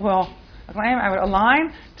rule will claim I would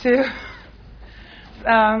align to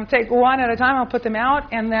take one at a time. I'll put them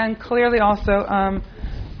out, and then clearly also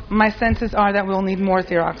my senses are that we'll need more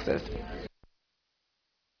Xeroxes.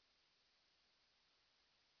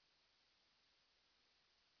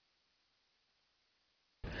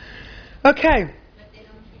 Okay.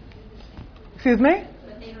 Excuse me?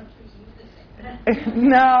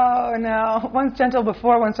 No. One's gentle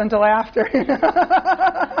before, one's gentle after.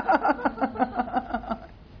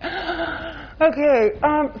 Okay,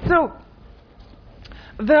 so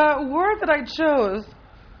the word that I chose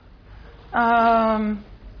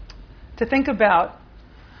to think about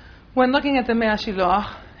when looking at the HaShiloach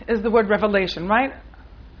is the word revelation, right?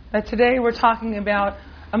 That today we're talking about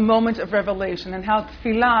a moment of revelation and how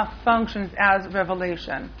tefillah functions as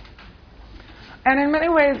revelation. And in many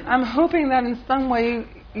ways, I'm hoping that in some way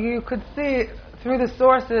you could see through the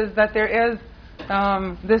sources that there is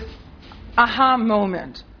this aha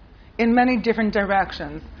moment in many different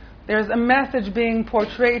directions. There's a message being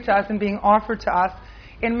portrayed to us and being offered to us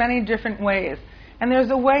in many different ways. And there's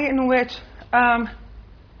a way in which, I'd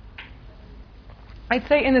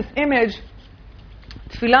say in this image,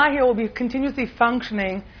 tefillah here will be continuously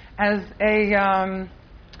functioning as an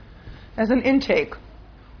intake,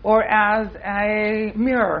 or as a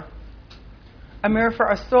mirror for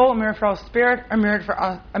our soul, a mirror for our spirit, a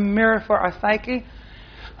mirror for our psyche,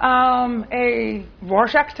 a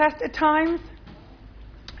Rorschach test at times,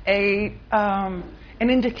 an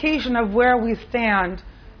indication of where we stand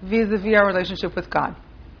vis-a-vis our relationship with God.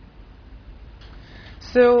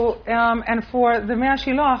 So, and for the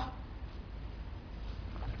HaShiloach,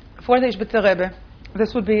 for the Ishbitzer Rebbe,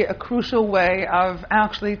 this would be a crucial way of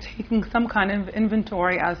actually taking some kind of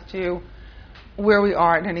inventory as to where we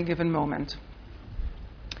are at any given moment.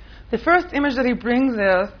 The first image that he brings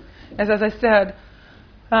is as I said,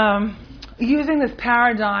 using this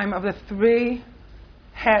paradigm of the three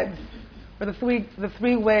heads, or the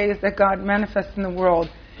three ways that God manifests in the world.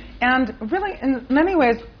 And really, in many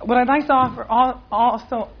ways, what I'd like to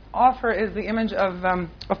offer is the image of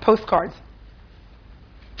postcards.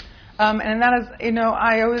 And that is,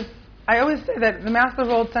 I always say that the Master of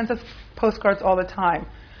the World sends us postcards all the time.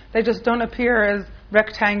 They just don't appear as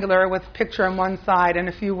rectangular with picture on one side and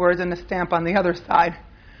a few words and a stamp on the other side.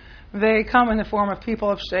 They come in the form of people,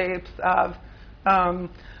 of shapes, I'm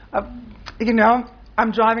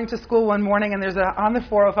driving to school one morning and on the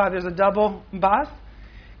 405 there's a double bus,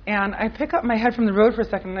 and I pick up my head from the road for a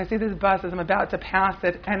second and I see this bus as I'm about to pass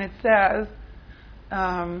it, and it says,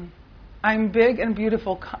 I'm big and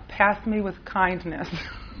beautiful, pass me with kindness.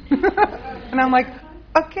 And I'm like,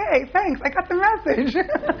 okay, thanks, I got the message.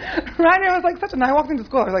 Right? It was like I walked into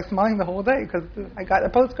school, I was like smiling the whole day because I got a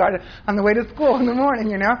postcard on the way to school in the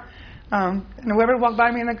morning, and whoever walked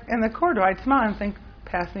by me in the corridor, I'd smile and think,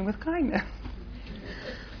 pass me with kindness.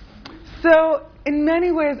 So, in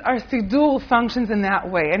many ways, our siddur functions in that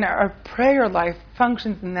way, and our prayer life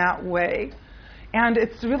functions in that way. And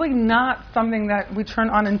it's really not something that we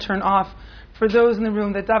turn on and turn off for those in the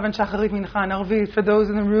room that daven shacharit mincha and arvit, for those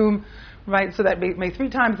in the room, right, so that may 3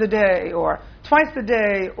 times a day, or twice a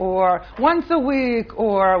day, or once a week,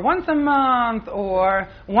 or once a month, or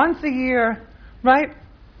once a year, right?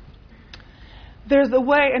 There's a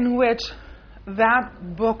way in which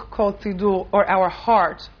that book called siddur, or our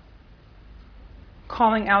heart,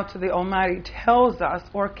 calling out to the Almighty, tells us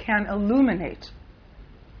or can illuminate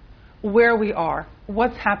where we are,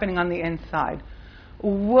 what's happening on the inside,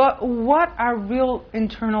 what our real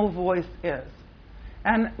internal voice is.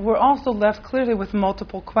 And we're also left clearly with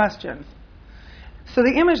multiple questions. So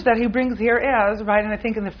the image that he brings here is, right, and I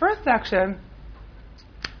think in the first section,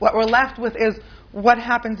 what we're left with is what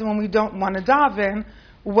happens when we don't want to daven,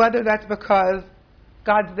 whether that's because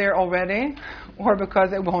God's there already or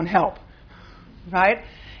because it won't help. Right?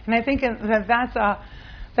 And I think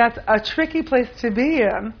that's a tricky place to be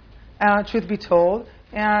in, truth be told.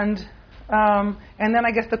 And then I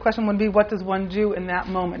guess the question would be, what does one do in that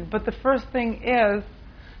moment? But the first thing is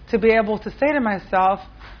to be able to say to myself,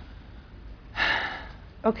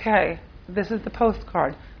 okay, this is the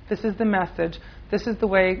postcard, this is the message, this is the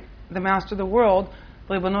way the Master of the World,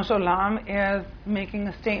 Ribono Shel Olam, is making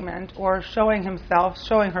a statement or showing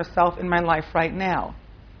herself in my life right now.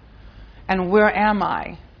 And where am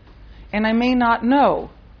I? And I may not know.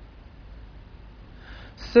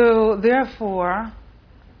 So therefore,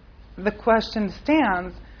 the question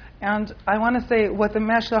stands, and I want to say what the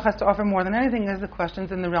HaShiloach has to offer more than anything is the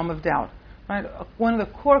questions in the realm of doubt. Right? One of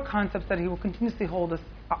the core concepts that he will continuously hold us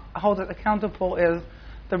accountable is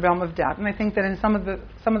the realm of doubt. And I think that in some of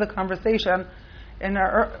the conversation in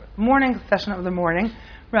our morning session of the morning,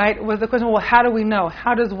 right, was the question, well, how do we know?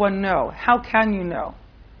 How does one know? How can you know?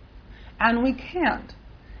 And we can't.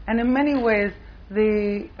 And in many ways,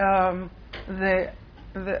 the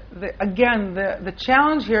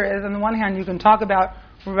challenge here is, on the one hand, you can talk about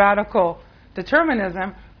radical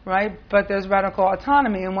determinism, right? But there's radical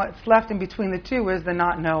autonomy, and what's left in between the two is the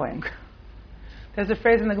not knowing. There's a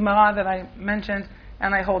phrase in the Gemara that I mentioned,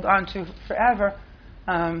 and I hold on to forever.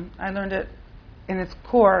 I learned it in its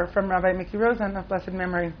core from Rabbi Mickey Rosen of blessed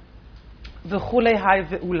memory. V'chulei hai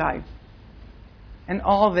ve'ulai. And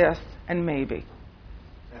all this, and maybe.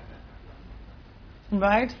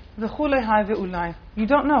 Right? V'chulei hai ve'ulai. You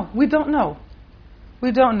don't know. We don't know.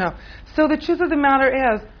 We don't know. So the truth of the matter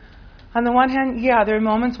is, on the one hand, yeah, there are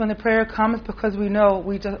moments when the prayer comes because we know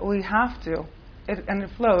we have to. And it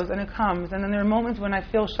flows and it comes. And then there are moments when I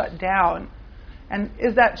feel shut down. And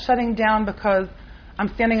is that shutting down because I'm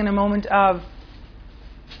standing in a moment of,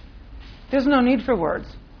 there's no need for words.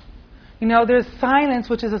 You know, there's silence,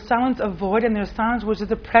 which is a silence of void, and there's silence, which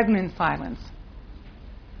is a pregnant silence.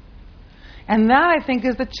 And that, I think,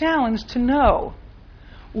 is the challenge to know.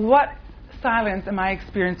 What silence am I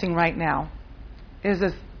experiencing right now? Is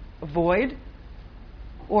this void,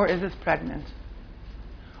 or is this pregnant?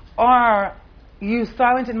 Are you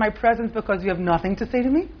silent in my presence because you have nothing to say to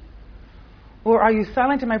me? Or are you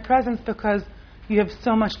silent in my presence because you have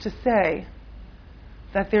so much to say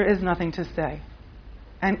that there is nothing to say?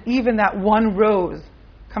 And even that one rose,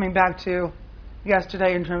 coming back to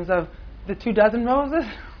yesterday in terms of the 24 roses,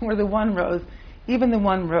 or the one rose, even the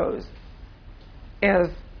one rose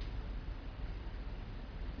is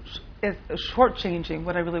shortchanging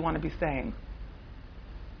what I really want to be saying.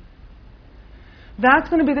 That's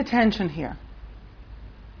going to be the tension here.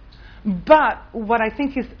 But what I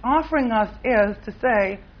think he's offering us is to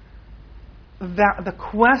say that the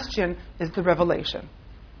question is the revelation.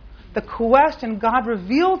 The question, God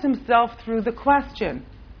reveals himself through the question.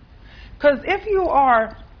 Because if you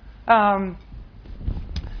are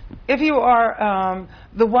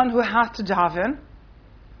the one who has to daven,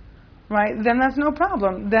 right, then that's no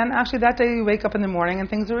problem. Then actually that day you wake up in the morning and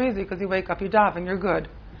things are easy because you wake up, you daven, you're good.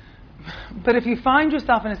 But if you find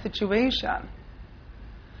yourself in a situation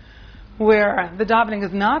where the davening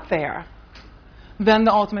is not there, then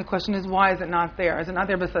the ultimate question is, why is it not there? Is it not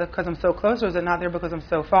there because I'm so close, or is it not there because I'm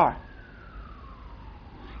so far?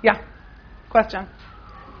 Yeah, question.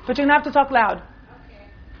 But you're going to have to talk loud. Okay.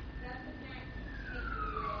 That's the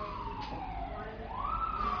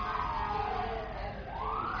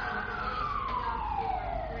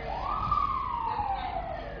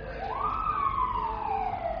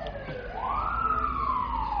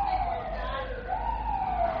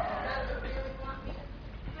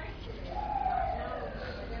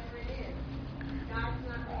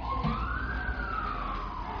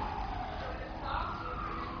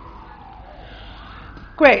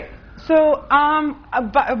Great. So,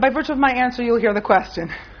 by virtue of my answer, you'll hear the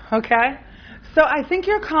question. Okay. So, I think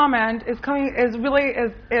your comment is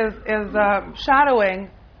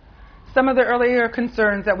shadowing some of the earlier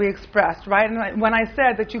concerns that we expressed, right? And when I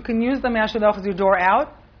said that you can use the HaShiloach as your door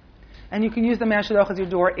out, and you can use the HaShiloach as your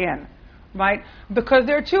door in, right? Because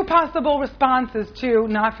there are two possible responses to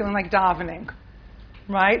not feeling like davening,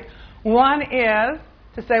 right? One is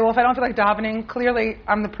to say, well, if I don't feel like davening, clearly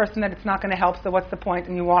I'm the person that it's not going to help, so what's the point?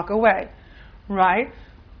 And you walk away, right?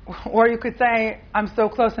 Or you could say, I'm so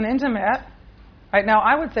close and intimate. Right now,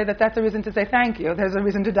 I would say that that's a reason to say thank you. There's a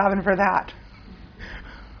reason to daven for that,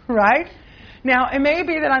 right? Now, it may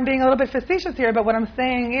be that I'm being a little bit facetious here, but what I'm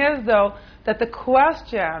saying is, though, that the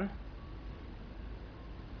question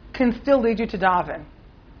can still lead you to daven,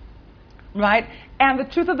 right? And the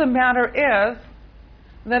truth of the matter is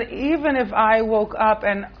that even if I woke up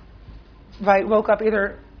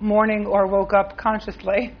either morning or woke up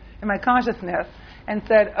consciously in my consciousness and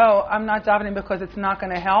said, oh, I'm not davening because it's not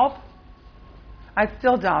going to help, I'd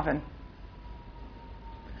still daven,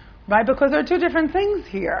 right? Because there are two different things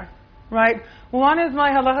here, right? One is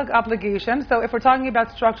my halachic obligation. So if we're talking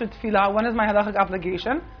about structured tefillah, one is my halachic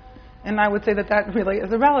obligation, and I would say that that really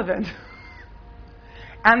is irrelevant.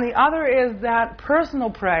 And the other is that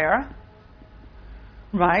personal prayer,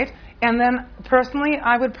 right? And then personally,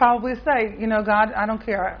 I would probably say, God, I don't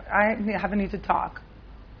care. I have a need to talk.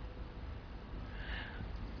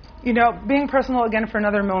 Being personal again for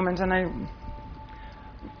another moment,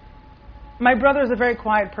 my brother is a very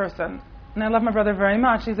quiet person, and I love my brother very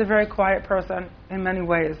much. He's a very quiet person in many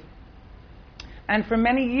ways. And for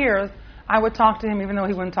many years, I would talk to him even though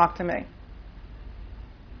he wouldn't talk to me.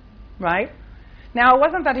 Right? Now, it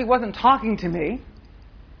wasn't that he wasn't talking to me.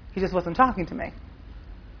 He just wasn't talking to me.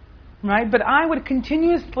 Right? But I would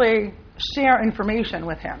continuously share information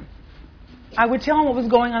with him. I would tell him what was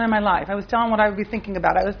going on in my life. I was telling him what I would be thinking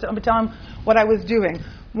about. I would tell him what I was doing.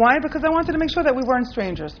 Why? Because I wanted to make sure that we weren't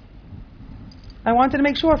strangers. I wanted to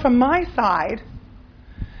make sure from my side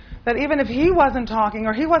that even if he wasn't talking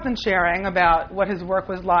or he wasn't sharing about what his work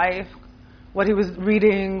was like, what he was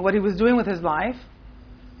reading, what he was doing with his life,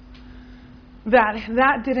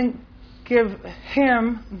 that didn't give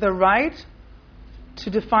him the right to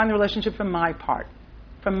define the relationship from my part,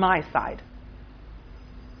 from my side.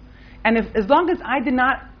 And as long as I did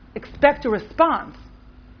not expect a response,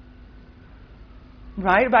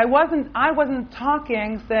 right? But I wasn't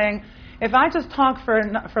talking, saying, if I just talk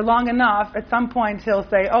for long enough, at some point he'll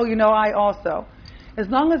say, oh, I also. As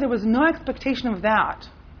long as there was no expectation of that,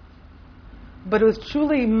 but it was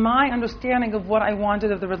truly my understanding of what I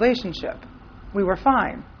wanted of the relationship, we were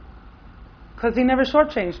fine. Because he never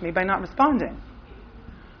shortchanged me by not responding.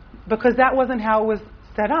 Because that wasn't how it was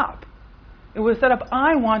set up. It was set up,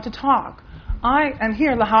 I want to talk. And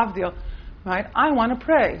here, lahavdil, right? I want to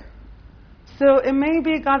pray. So it may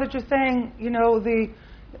be, God, that you're saying,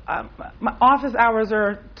 my office hours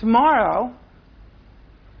are tomorrow,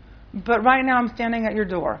 but right now I'm standing at your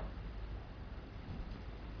door.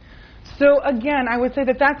 So again, I would say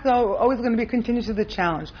that's always going to be continuously the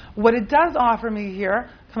challenge. What it does offer me here,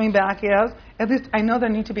 coming back, is at least I know that I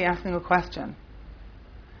need to be asking a question.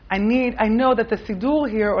 I know that the siddur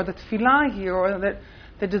here, or the tefillah here, or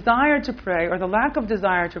the desire to pray, or the lack of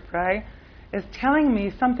desire to pray, is telling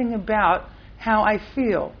me something about how I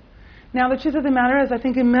feel. Now, the truth of the matter is, I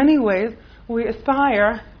think in many ways, we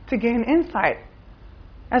aspire to gain insight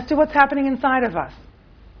as to what's happening inside of us.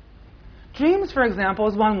 Dreams, for example,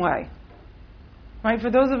 is one way. Right?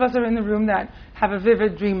 For those of us who are in the room that have a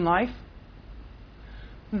vivid dream life,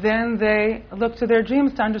 then they look to their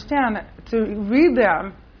dreams to understand, to read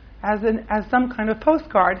them as some kind of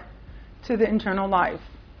postcard to the internal life.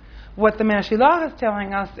 What the HaShiloach is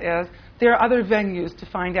telling us is there are other venues to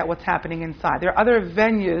find out what's happening inside. There are other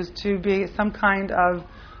venues to be some kind of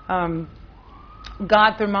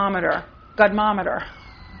godmometer,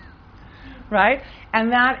 right?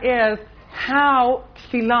 And that is how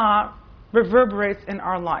tefillah reverberates in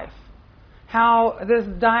our life. How this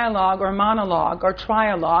dialogue or monologue or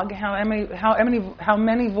trialogue, how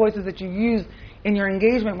many voices that you use in your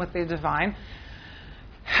engagement with the divine,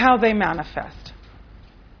 how they manifest.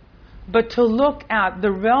 But to look at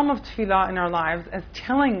the realm of tefillah in our lives as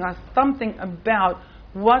telling us something about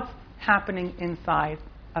what's happening inside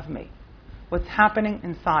of me, what's happening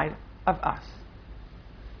inside of us.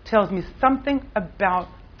 Tells me something about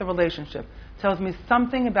the relationship. Tells me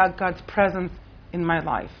something about God's presence in my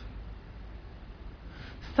life.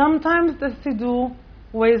 Sometimes the siddur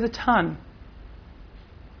weighs a ton.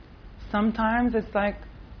 Sometimes it's like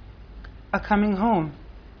a coming home.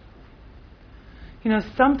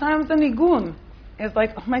 Sometimes the nigun is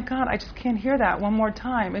like, oh my God, I just can't hear that one more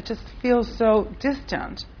time. It just feels so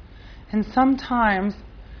distant. And sometimes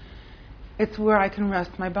it's where I can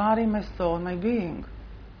rest my body, my soul, and my being.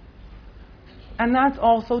 And that's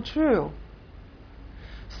also true.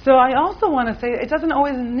 So I also want to say it doesn't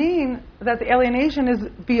always mean that the alienation is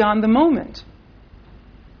beyond the moment.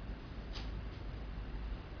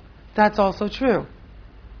 That's also true.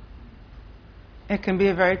 It can be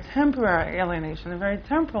a very temporary alienation, a very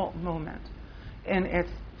temporal moment in its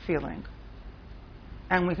feeling.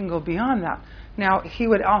 And we can go beyond that. Now, he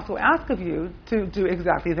would also ask of you to do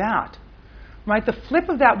exactly that. Right? The flip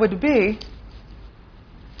of that would be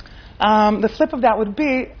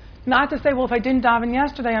not to say, well, if I didn't daven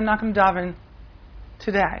yesterday, I'm not going to daven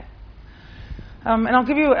today. And I'll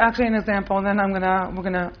give you actually an example, and then we're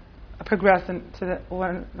going to progress into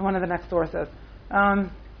one of the next sources.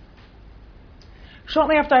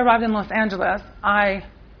 Shortly after I arrived in Los Angeles, I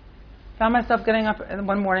found myself getting up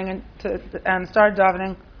one morning and started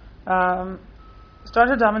davening.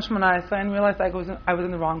 Started davening Shmoneh Esrei and realized I was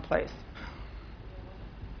in the wrong place.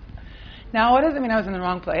 Now, what does it mean I was in the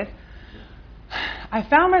wrong place? I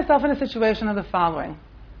found myself in a situation of the following.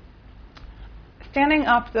 Standing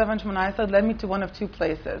up to daven Shmoneh Esrei led me to one of two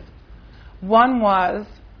places. One was,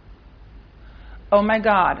 oh my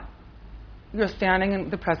God, you're standing in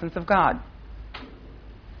the presence of God.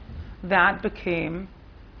 That became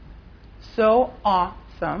so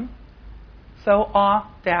awesome, so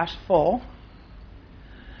awe-full,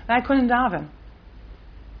 and I couldn't daven.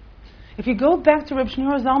 If you go back to Reb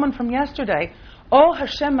Shneur Zalman from yesterday, Oh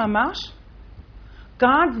Hashem Mamash,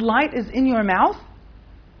 God's light is in your mouth,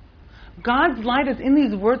 God's light is in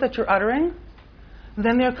these words that you're uttering,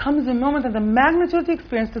 then there comes a moment that the magnitude of the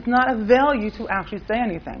experience does not avail you to actually say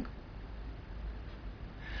anything.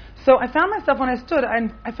 So I found myself, when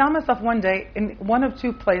I found myself one day in one of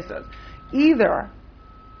two places. Either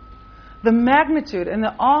the magnitude and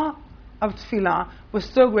the awe of tefillah was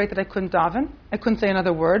so great that I couldn't daven, I couldn't say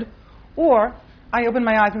another word, or I opened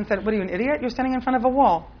my eyes and said, what are you, an idiot? You're standing in front of a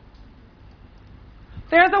wall.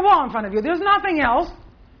 There's a wall in front of you. There's nothing else.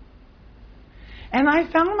 And I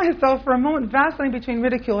found myself for a moment vacillating between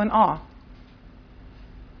ridicule and awe.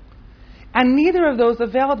 And neither of those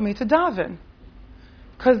availed me to daven.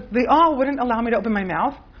 Because the awe wouldn't allow me to open my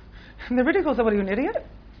mouth. And the ridicule said, what are you, an idiot?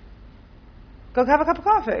 Go have a cup of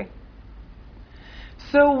coffee.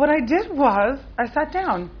 So what I did was, I sat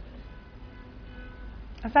down.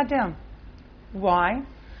 Why?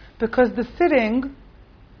 Because the sitting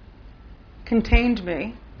contained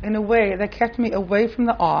me in a way that kept me away from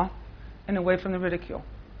the awe and away from the ridicule.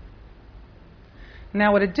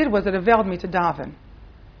 Now what it did was it availed me to daven.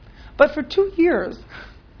 But for 2 years,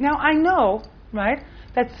 now I know, right,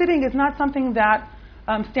 that sitting is not something that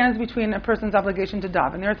stands between a person's obligation to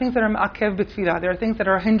daven. There are things that are ma'akev b'tfilah. There are things that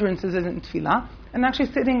are hindrances in tefillah. And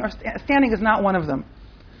actually sitting or standing is not one of them.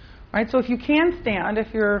 Right? So if you can stand,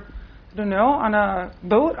 if you're, I don't know, on a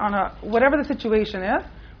boat, on a whatever the situation is,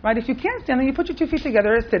 right? If you can't stand, then you put your 2 feet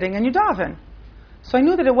together as sitting and you daven. So I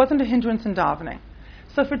knew that it wasn't a hindrance in davening.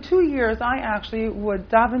 So for 2 years, I actually would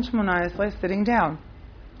daven Shmoneh Esrei sitting down.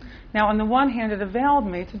 Now, on the one hand, it availed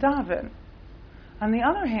me to daven. On the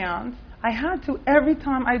other hand, I had to, every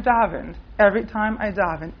time I davened, every time I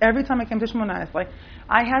came to Shmoneh Esrei,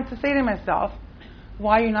 I had to say to myself,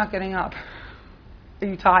 why are you not getting up? Are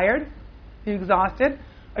you tired? Are you exhausted?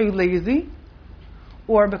 Are you lazy?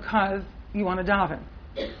 Or because you want to daven?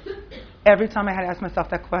 Every time I had to ask myself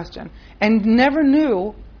that question. And never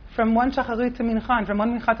knew from one shacharit to mincha, and from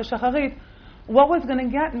one mincha to shacharit, what was going to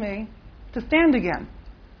get me to stand again.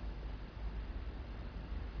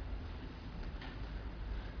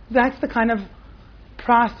 That's the kind of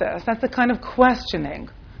process, that's the kind of questioning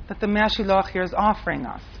that the HaShiloach here is offering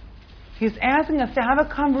us. He's asking us to have a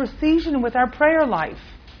conversation with our prayer life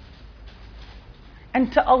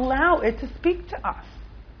and to allow it to speak to us.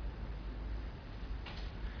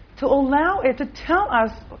 To allow it to tell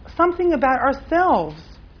us something about ourselves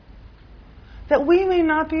that we may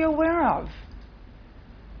not be aware of.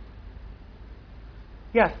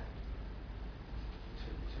 Yes?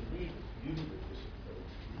 To me, the beauty of this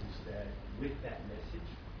approach is that with that message,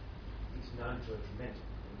 it's non-judgmental.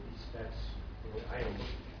 At least that's the way I look at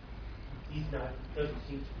it. Doesn't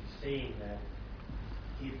seem to be saying that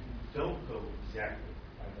if you don't go exactly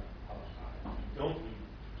by the halakha, you don't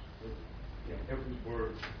read with every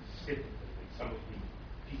word specifically, like some of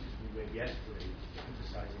the pieces we read yesterday,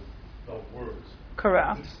 emphasizing the words.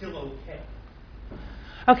 Correct. It's still okay.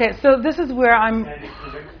 Okay, so this is where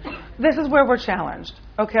this is where we're challenged,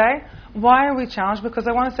 okay? Why are we challenged? Because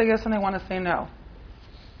I want to say yes and I want to say no.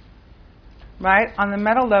 Right? On the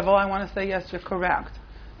meta level, I want to say yes, you're correct.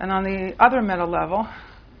 And on the other meta level,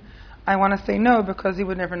 I want to say no because he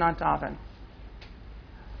would never not daven.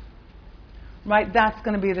 Right? That's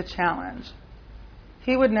going to be the challenge.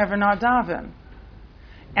 He would never not daven.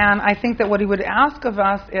 And I think that what he would ask of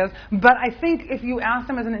us is, but I think if you ask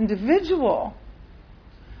him as an individual,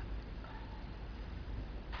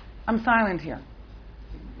 I'm silent here.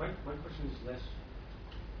 My question is less,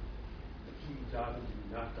 do you daven, do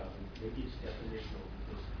you not daven? Maybe it's definitional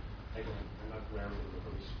because I'm not grounded in a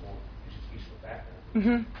very small educational background.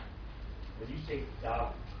 Mm-hmm. When you say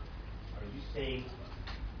daven, are you saying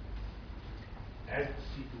as the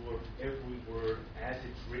siddur, every word as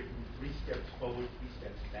it's written, 3 steps forward, 3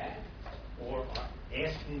 steps back? Or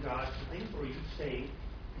asking God for things? Or are you saying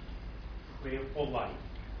prayer for life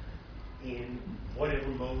in whatever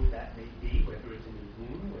mode that may be, whether it's in the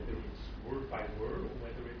room, whether it's word by word, or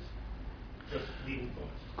whether it's just leading thoughts?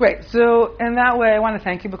 Great. So in that way, I want to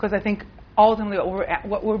thank you because I think ultimately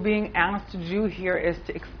what we're being asked to do here is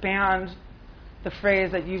to expand the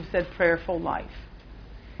phrase that you've said, prayerful life.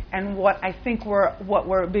 And what I think what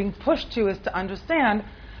we're being pushed to is to understand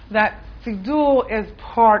that siddur is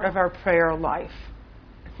part of our prayer life.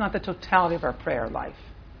 It's not the totality of our prayer life.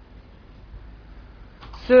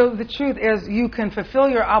 So the truth is you can fulfill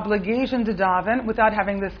your obligation to daven without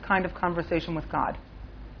having this kind of conversation with God.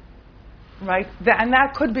 Right? And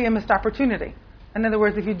that could be a missed opportunity. In other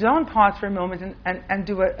words, if you don't pause for a moment and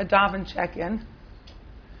do a daven check-in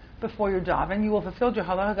before your daven, you will fulfill your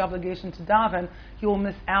halachic obligation to daven. You will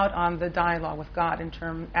miss out on the dialogue with God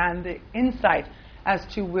and the insight as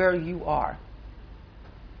to where you are.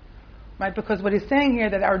 Right? Because what he's saying here,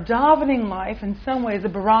 that our davening life in some way is a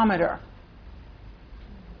barometer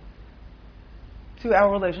to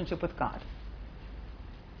our relationship with God.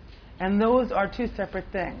 And those are two separate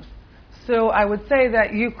things. So I would say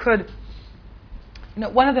that you could,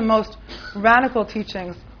 one of the most radical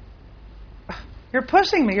teachings, you're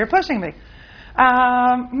pushing me.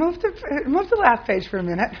 Move to the last page for a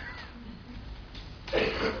minute.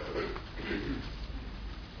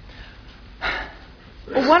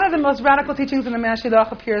 One of the most radical teachings in the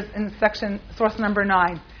HaShiloach appears in source number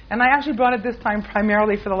 9. And I actually brought it this time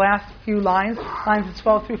primarily for the last few lines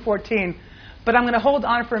 12 through 14. But I'm going to hold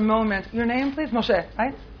on for a moment. Your name, please? Moshe,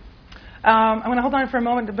 right? I'm going to hold on for a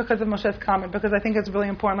moment because of Moshe's comment, because I think it's really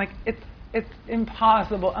important. Like, it's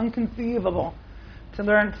impossible, inconceivable to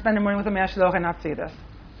spend a morning with a HaShiloach and not see this.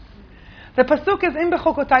 The pasuk is, Im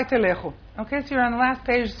bechokotai telechu. Okay, so you're on the last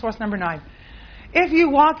page, source number 9. If you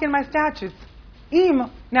walk in my statutes,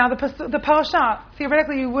 now the parasha,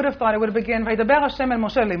 theoretically you would have thought it would begin, Vaydaber Hashem el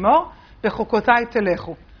Moshe limor, bechokotai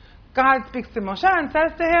telechu. God speaks to Moshe and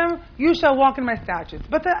says to him, you shall walk in my statutes.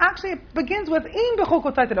 But actually it begins with, Im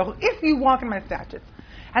bechokotai telechu, if you walk in my statutes.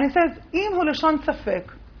 And he says, Im hu lashon safek,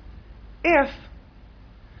 if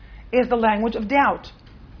is the language of doubt.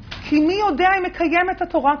 Ki mi yodea im mekayem et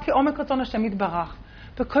haTorah ke'omek ratzon Hashem yitbarach.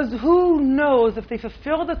 Because who knows if they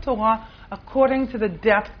fulfill the Torah according to the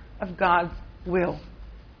depth of God's will.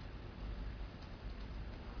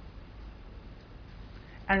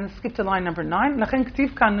 And skip to line number 9. Lachen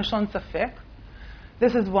ktiv kan lashon safek.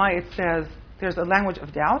 This is why it says there's a language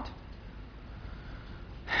of doubt.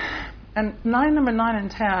 And number 9 and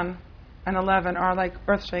 10 and 11 are like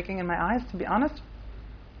earth-shaking in my eyes, to be honest,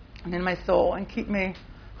 and in my soul, and keep me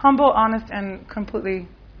humble, honest, and completely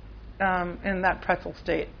in that pretzel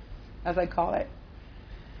state, as I call it.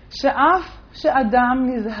 She'af she'adam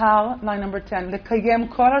nizhar, line number 10, lekayem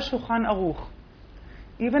kol ha'shulchan aruch.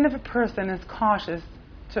 Even if a person is cautious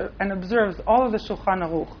and observes all of the Shulchan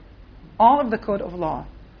Aruch, all of the code of law,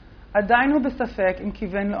 adayin hu b'safek im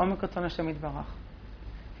kiven le'omek ratzon Hashem yitbarach.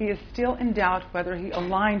 He is still in doubt whether he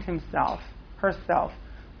aligned herself,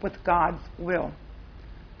 with God's will.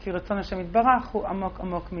 Ki ratzon Hashem yitbarach hu amok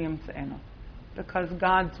amok miyemtze'enu. Because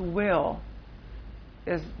God's will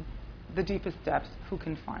is the deepest depths. Who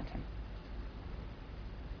can find him?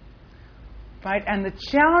 Right? And the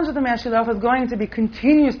challenge of the HaShiloach is going to be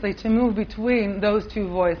continuously to move between those two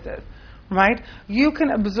voices. Right? You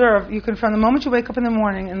can observe, from the moment you wake up in the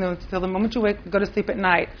morning until the moment you go to sleep at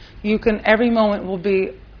night, every moment will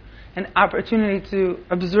be an opportunity to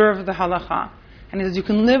observe the halacha. And it says you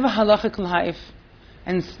can live a halachic life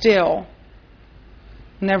and still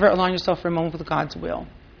never align yourself for a moment with God's will.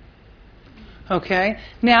 Okay?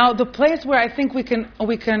 Now, the place where I think we can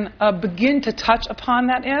begin to touch upon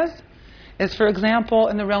that is, for example,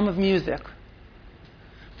 in the realm of music.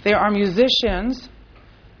 There are musicians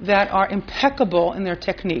that are impeccable in their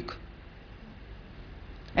technique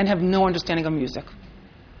and have no understanding of music.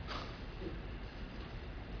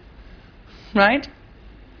 Right?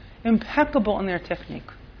 Impeccable in their technique.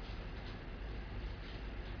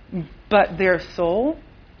 But their soul,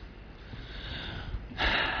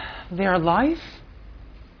 their life,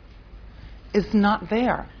 is not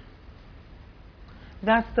there.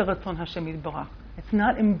 That's the Ratzon Hashem Yitbarach. It's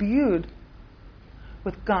not imbued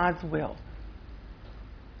with God's will.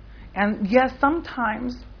 And yes,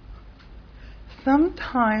 sometimes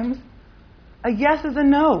a yes is a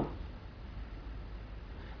no.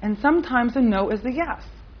 And sometimes a no is a yes.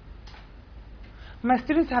 My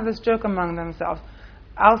students have this joke among themselves.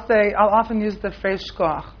 I'll often use the phrase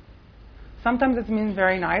shkoach. Sometimes it means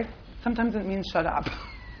very nice. Sometimes it means shut up.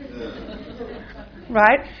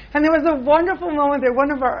 Right? And there was a wonderful moment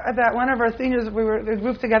that one of our seniors, we were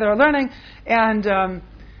grouped together learning, and I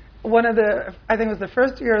think it was the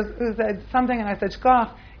first years, who said something, and I said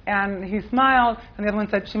shkoach, and he smiled, and the other one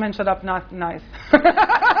said, she meant shut up, not nice.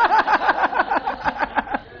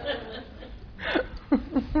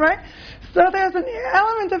 Right? So there's an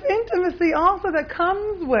element of intimacy also that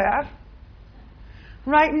comes with,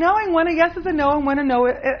 right, knowing when a yes is a no and when a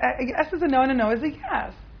yes is a no and a no is a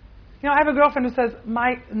yes. I have a girlfriend who says,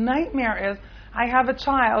 my nightmare is I have a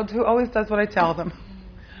child who always does what I tell them.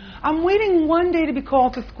 I'm waiting one day to be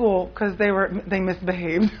called to school because they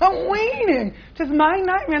misbehaved. I'm waiting. Just my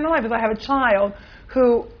nightmare in life is I have a child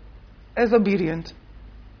who is obedient.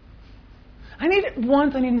 I need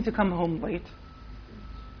him to come home late.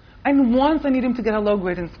 And once I need him to get a low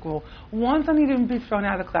grade in school. Once I need him to be thrown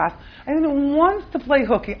out of the class. I need him once to play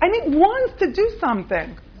hooky. I need once to do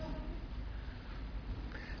something.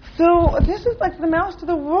 So this is like the mouse to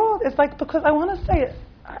the world. It's like, because I want to say it,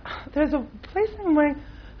 there's a place in where,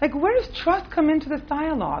 like, where does trust come into this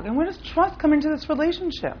dialogue? And where does trust come into this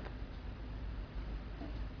relationship?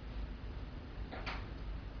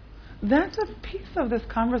 That's a piece of this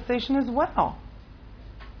conversation as well.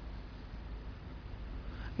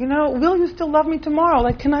 You know, will you still love me tomorrow?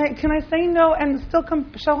 Like, can I say no and still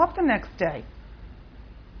show up the next day?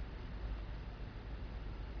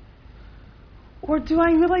 Or do I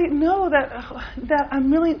really know that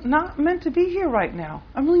I'm really not meant to be here right now?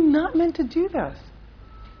 I'm really not meant to do this.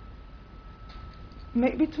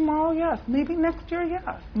 Maybe tomorrow, yes. Maybe next year,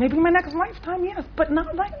 yes. Maybe my next lifetime, yes. But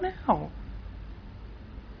not right now.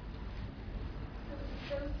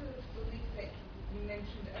 Those are the beliefs that you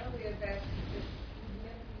mentioned earlier, that you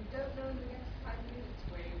don't know in the next 5 minutes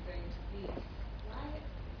where you're going to be. Why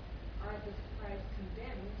are the surprise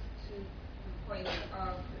condemned to the point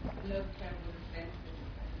of no travel events?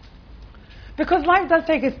 Because life does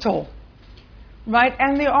take its toll, right?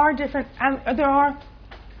 And there are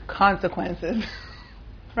consequences,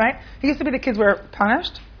 right? It used to be the kids were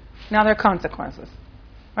punished. Now there are consequences,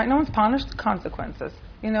 right? No one's punished. Consequences.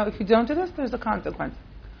 You know, if you don't do this, there's a consequence.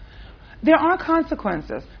 There are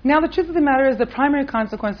consequences. Now the truth of the matter is the primary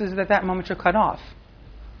consequence is that at that moment you're cut off.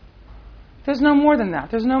 There's no more than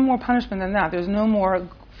that. There's no more punishment than that. There's no more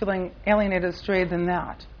feeling alienated, strayed than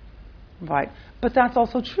that. Right? But that's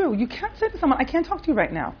also true. You can't say to someone, I can't talk to you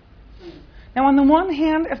right now. Now on the one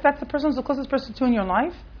hand, if that's the person who's the closest person to you in your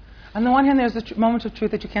life, on the one hand there's a moment of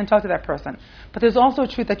truth that you can't talk to that person. But there's also a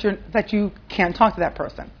truth that you can't talk to that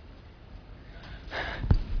person.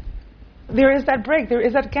 There is that break. There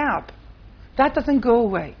is that gap. That doesn't go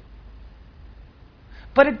away.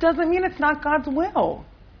 But it doesn't mean it's not God's will.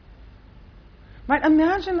 Right?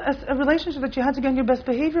 Imagine a relationship that you had to be on your best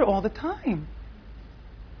behavior all the time.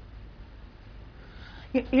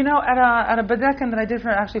 You know, at a bedekin that I did for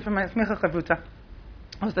my smicha chavruta,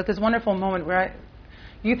 I was at this wonderful moment where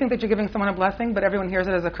you think that you're giving someone a blessing, but everyone hears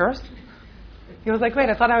it as a curse. He was like, wait,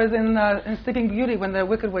 I thought I was in Sleeping Beauty when the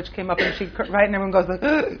Wicked Witch came up and and everyone goes like,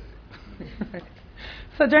 right.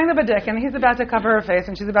 So during the bedekin, he's about to cover her face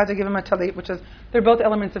and she's about to give him a talit, which is, they're both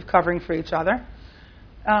elements of covering for each other.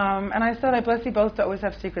 And I said, I bless you both to always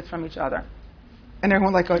have secrets from each other. And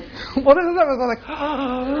everyone like going, what is that? I was like,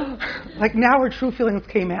 oh. Like now her true feelings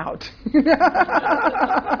came out.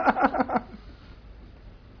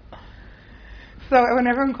 So when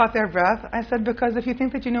everyone caught their breath, I said, because if you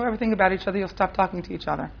think that you know everything about each other, you'll stop talking to each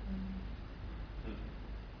other.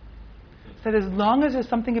 I said, as long as there's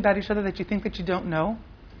something about each other that you think that you don't know,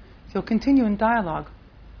 you'll continue in dialogue.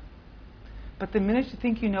 But the minute you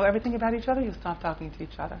think you know everything about each other, you'll stop talking to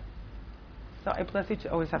each other. So I bless you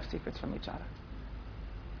to always have secrets from each other.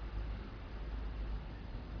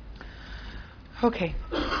 Okay.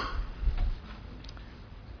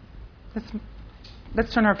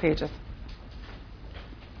 Let's turn our pages.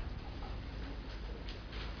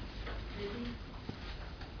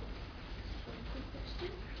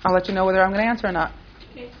 I'll let you know whether I'm going to answer or not.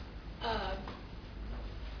 Okay.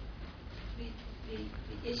 The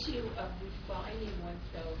issue of refining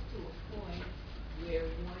oneself to a point where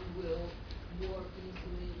one will more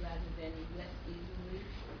easily rather than less easily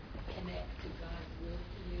connect to God's will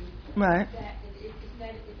for you. Right. Is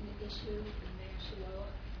that an issue in HaShiloach?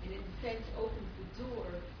 And in a sense opens the door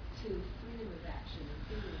to freedom of action and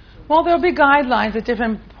freedom of choice. Well, there'll be guidelines at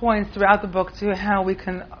different points throughout the book to how we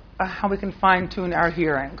can fine-tune our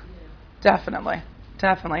hearing. Yeah.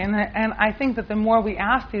 Definitely. And I think that the more we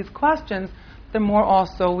ask these questions, the more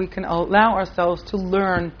also we can allow ourselves to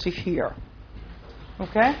learn to hear.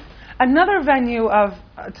 Okay? Another venue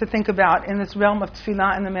to think about in this realm of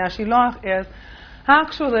tefillah and the HaShiloach is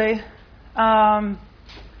actually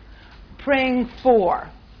praying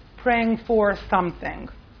for something.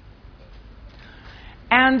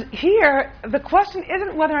 And here, the question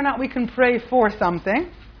isn't whether or not we can pray for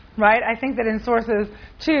something, right? I think that in sources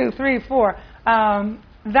 2, 3, 4,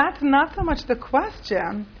 that's not so much the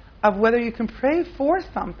question of whether you can pray for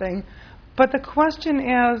something, but the question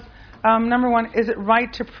is, number one, is it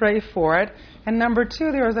right to pray for it? And number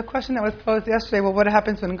two, there was a question that was posed yesterday, well, what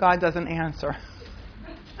happens when God doesn't answer?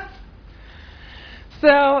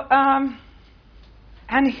 So,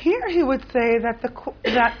 and here he would say that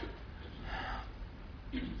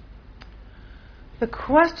the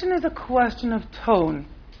question is a question of tone.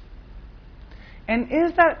 And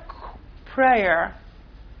is that prayer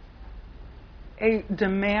a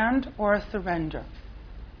demand or a surrender?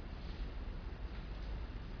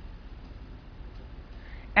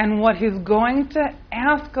 And what he's going to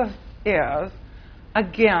ask us is,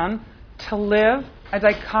 again, to live a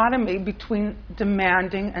dichotomy between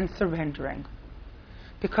demanding and surrendering.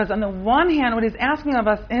 Because on the one hand, what he's asking of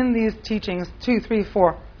us in these teachings, 2, 3,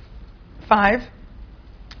 4, 5,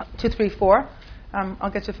 2, 3, 4, I'll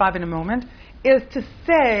get to 5 in a moment, is to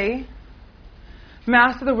say,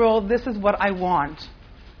 Master of the world, this is what I want.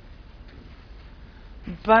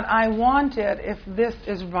 But I want it if this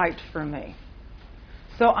is right for me.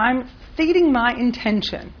 So I'm stating my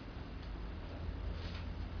intention.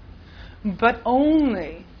 But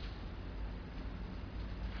only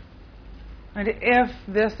if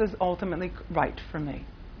this is ultimately right for me.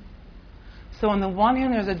 So on the one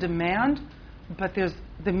hand, there's a demand, but there's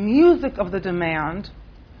the music of the demand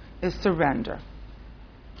is surrender.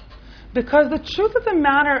 Because the truth of the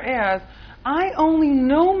matter is, I only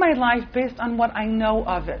know my life based on what I know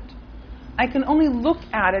of it. I can only look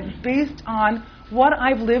at it based on what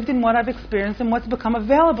I've lived and what I've experienced and what's become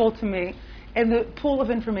available to me in the pool of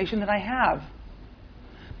information that I have.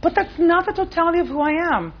 But that's not the totality of who I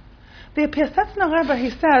am. The Rebbe, he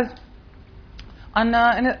says, in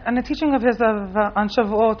a teaching of his on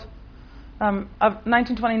Shavuot of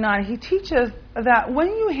 1929, he teaches that when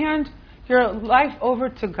you hand your life over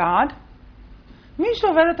to God,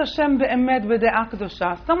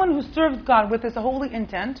 someone who serves God with his holy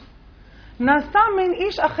intent,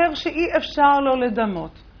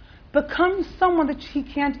 becomes someone that he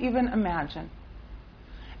can't even imagine.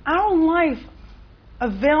 Our life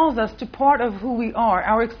avails us to part of who we are.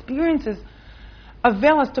 Our experiences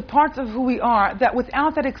avail us to parts of who we are that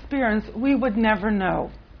without that experience we would never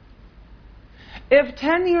know. If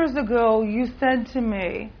 10 years ago you said to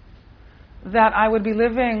me that I would be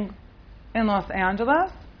living in Los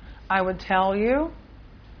Angeles, I would tell you,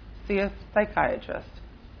 see a psychiatrist.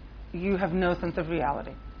 You have no sense of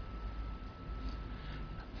reality.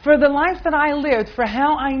 For the life that I lived, for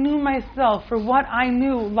how I knew myself, for what I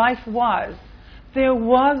knew life was, there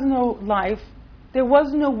was no life, there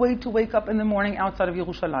was no way to wake up in the morning outside of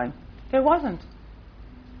Yerushalayim. There wasn't.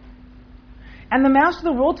 And the master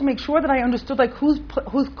of the world, to make sure that I understood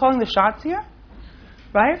who's calling the shots here,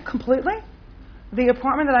 right, completely, the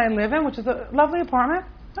apartment that I live in, which is a lovely apartment,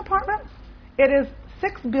 it is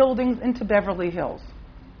 6 buildings into Beverly Hills.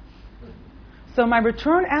 So my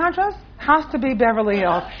return address has to be Beverly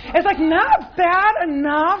Hills. It's not bad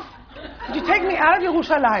enough that you take me out of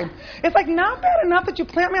Yerushalayim. It's not bad enough that you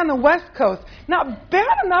plant me on the West Coast. Not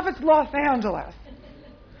bad enough it's Los Angeles.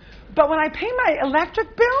 But when I pay my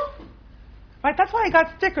electric bill, right, that's why I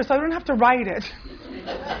got stickers, so I don't have to write it.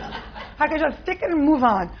 I can just stick it and move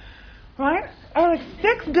on. Right? Or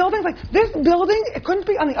 6 buildings, this building, it couldn't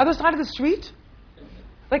be on the other side of the street?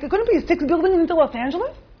 It couldn't be 6 buildings into Los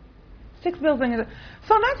Angeles? 6 buildings.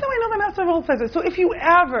 So that's how I know the master of all places. So if you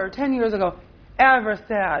ever, 10 years ago, ever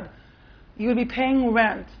said you would be paying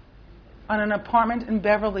rent on an apartment in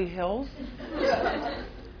Beverly Hills,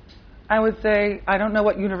 I would say, I don't know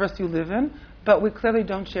what universe you live in, but we clearly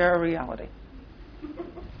don't share a reality.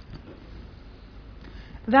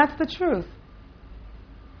 That's the truth.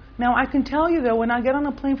 Now I can tell you though, when I get on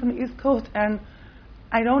a plane from the East Coast and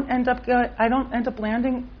I don't end up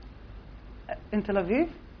landing in Tel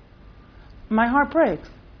Aviv, my heart breaks.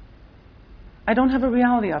 I don't have a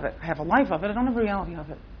reality of it. I have a life of it. I don't have a reality of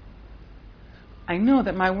it. I know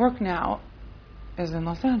that my work now is in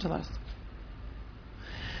Los Angeles.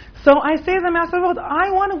 So I say to the master of the world,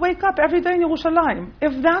 I want to wake up every day in Yerushalayim.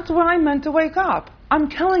 If that's where I'm meant to wake up, I'm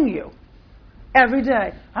telling you. Every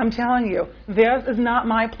day, I'm telling you, theirs is not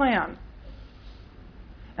my plan.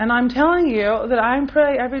 And I'm telling you that I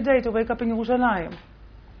pray every day to wake up in Yerushalayim.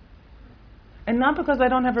 And not because I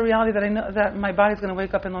don't have a reality that I know that my body's going to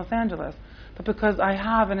wake up in Los Angeles, but because I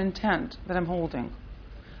have an intent that I'm holding.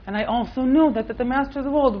 And I also know that the master of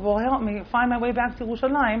the world will help me find my way back to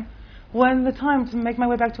Yerushalayim when the time to make my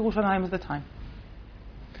way back to Yerushalayim is the time.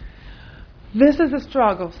 This is the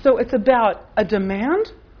struggle. So it's about a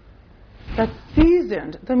demand that's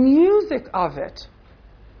seasoned. The music of it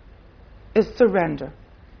is surrender.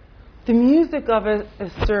 The music of it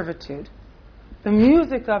is servitude. The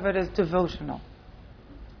music of it is devotional.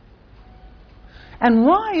 And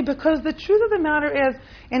why? Because the truth of the matter is,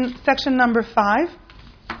 in section number 5,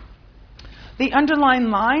 the underlined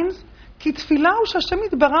lines, כי תפילה הוא שהשם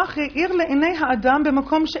יתברך יאיר לעיני האדם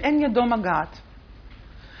במקום שאין ידו מגעת.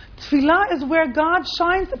 Tefillah is where God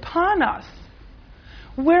shines upon us,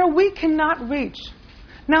 where we cannot reach.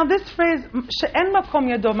 Now this phrase, she'en makom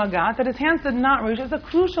yado magat, that his hands did not reach, is a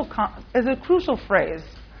crucial phrase.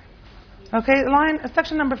 Okay,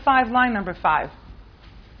 section number 5, line number 5.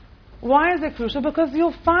 Why is it crucial? Because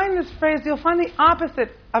you'll find this phrase, you'll find the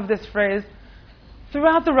opposite of this phrase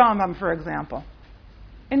throughout the Rambam, for example,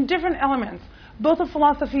 in different elements, both of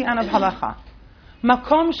philosophy and of halacha.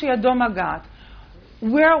 Makom sheyado magat,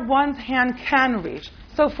 where one's hand can reach.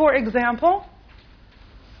 So, for example,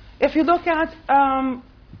 if you look at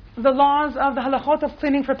the laws of the halachot of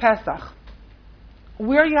cleaning for Pesach,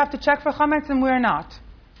 where you have to check for chametz and where not.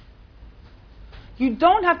 You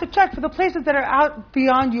don't have to check for the places that are out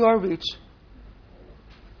beyond your reach.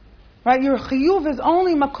 Right? Your chiyuv is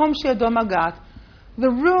only makom sheyado magat, the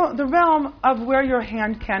realm of where your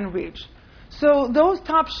hand can reach. So those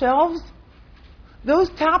top shelves, those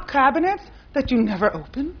top cabinets that you never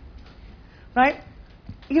open, right?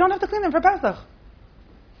 You don't have to clean them for Pesach.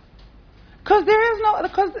 Because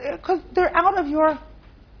they're out of your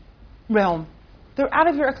realm. They're out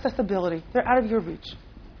of your accessibility. They're out of your reach.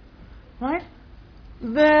 Right?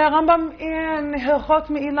 The Rambam in Hilchot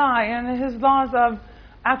Me'ilah, and his laws of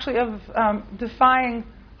defying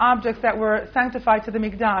objects that were sanctified to the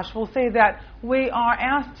Mikdash, will say that we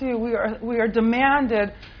are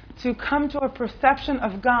demanded to come to a perception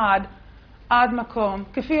of God ad makom,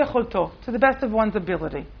 kefi yecholto, to the best of one's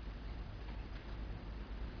ability.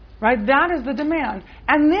 Right? That is the demand.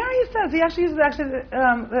 And there he says, he actually uses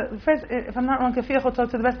the phrase, if I'm not wrong, kefi yecholto,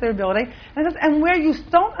 to the best of their ability. And he says, and where you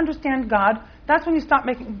don't understand God, that's where you stop.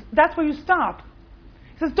 He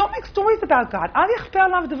says, don't make stories about God. Al yachpeh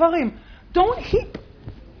alav devarim. Don't heap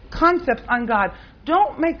concepts on God.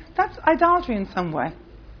 That's idolatry in some way.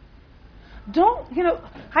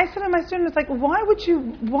 I said to my students, like, why would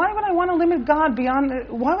I want to limit God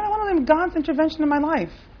why would I want to limit God's intervention in my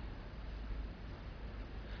life?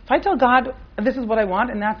 If I tell God, this is what I want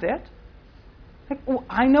and that's it,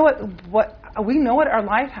 I know we know what our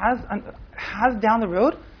life has down the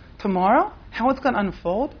road, tomorrow, how it's going to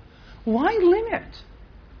unfold. Why limit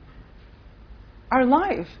our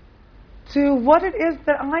life to what it is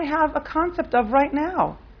that I have a concept of right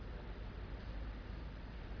now?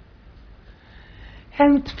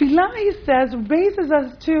 And tefillah, he says, raises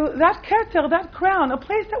us to that keter, that crown, a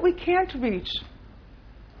place that we can't reach.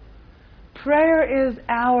 Prayer is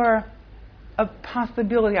a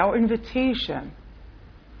possibility, our invitation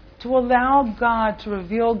to allow God to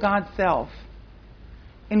reveal God's self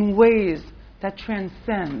in ways that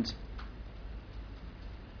transcend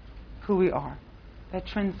who we are, that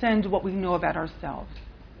transcend what we know about ourselves,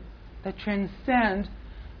 that transcend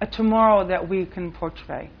a tomorrow that we can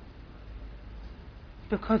portray.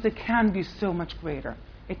 Because it can be so much greater.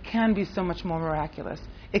 It can be so much more miraculous.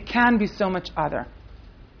 It can be so much other.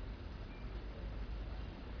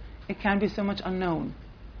 It can be so much unknown.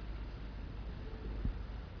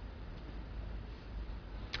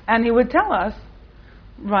 And he would tell us,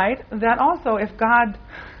 right, that also if God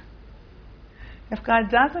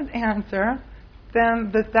doesn't answer,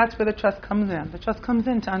 then that's where the trust comes in. The trust comes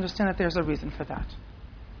in to understand that there's a reason for that.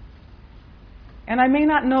 And I may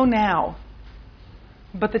not know now,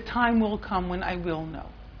 but the time will come when I will know.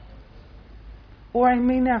 Or I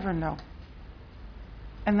may never know.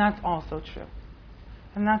 And that's also true.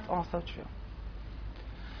 7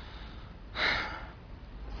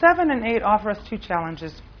 and 8 offer us two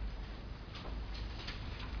challenges.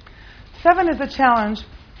 7 is a challenge.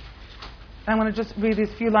 I'm going to just read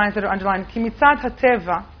these few lines that are underlined. Ki mitzad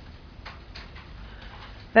hateva,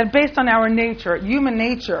 that based on our nature, human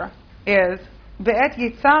nature is be'et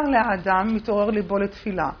yitzar le'adam mitorer libo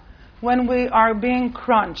letfilah. When we are being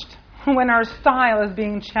crunched, when our style is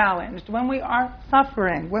being challenged, when we are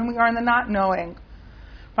suffering, when we are in the not knowing,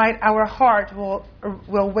 right, our heart will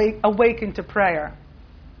awaken to prayer.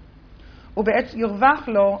 Ube'et yirvach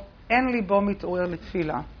lo en libo mitorer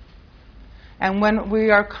letfilah. And when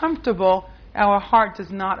we are comfortable, our heart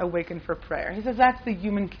does not awaken for prayer. He says that's the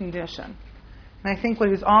human condition. And I think what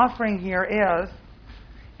he's offering here is,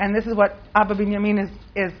 and this is what Abba Binyamin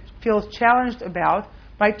feels challenged about,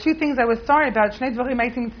 right? Two things I was sorry about.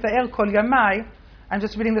 I'm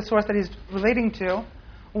just reading the source that he's relating to.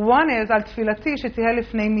 One is, al tfilati shetiheh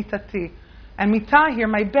lifnei mitati. And mitah here,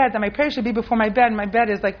 my bed, that my prayer should be before my bed. My bed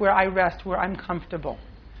is like where I rest, where I'm comfortable.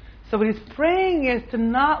 So what he's praying is to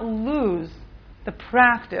not lose the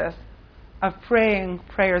practice of praying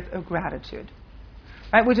prayers of gratitude.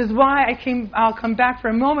 Right? Which is why I'll come back for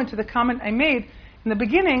a moment to the comment I made in the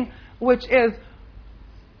beginning, which is,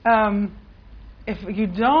 if you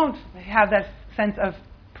don't have that sense of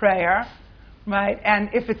prayer, right, and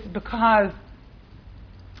if it's because,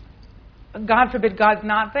 God forbid, God's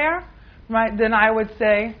not there, right, then I would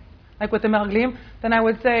say, like with the Merglim, then I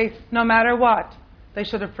would say, no matter what, they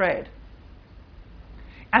should have prayed.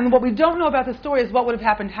 And what we don't know about the story is what would have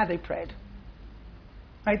happened had they prayed.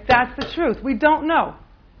 Right? That's the truth. We don't know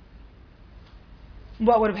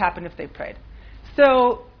what would have happened if they prayed.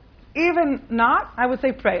 So even not, I would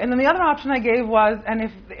say pray. And then the other option I gave was, and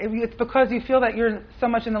if it's because you feel that you're so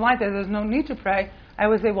much in the light that there's no need to pray, I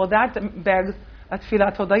would say, well, that begs a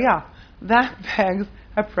tfilat hodaya. That begs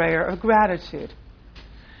a prayer of gratitude.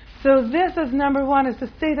 So this is number one, is to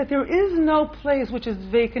say that there is no place which is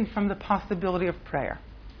vacant from the possibility of prayer.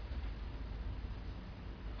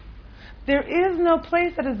 There is no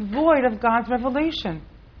place that is void of God's revelation.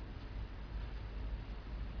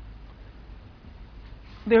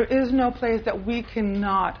 There is no place that we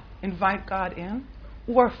cannot invite God in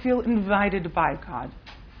or feel invited by God.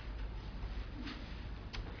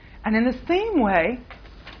 And in the same way,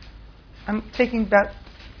 I'm taking about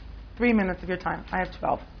 3 minutes of your time. I have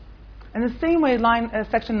 12. In the same way,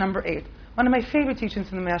 section number 8, one of my favorite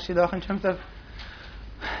teachings in the HaShiloach in terms of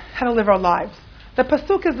how to live our lives. The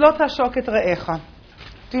pasuk is Lo tashok et re'echa.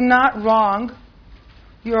 Do not wrong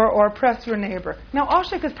or oppress your neighbor. Now,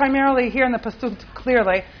 oshek is primarily here in the pasuk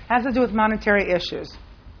clearly has to do with monetary issues.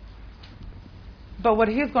 But what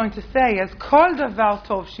he's going to say is Kol davar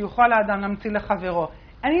tov sheyuchal adam lamtzi lechavero.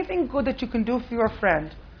 Anything good that you can do for your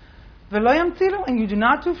friend, velo yamtzi lo, and you do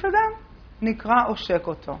not do for them, nikra oshek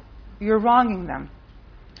oto. You're wronging them.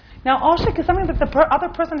 Now, oshek is something that the other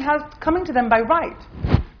person has coming to them by right.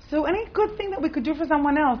 So any good thing that we could do for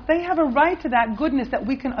someone else, they have a right to that goodness that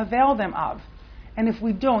we can avail them of. And if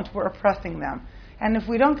we don't, we're oppressing them. And if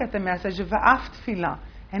we don't get the message, va'af tefillah,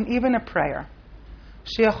 and even a prayer.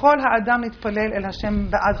 שיכול האדם להתפלל אל השם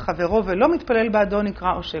בעד חברו ולא מתפלל בעדו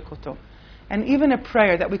נקרא עושק אותו. And even a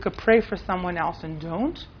prayer that we could pray for someone else and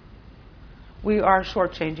don't, we are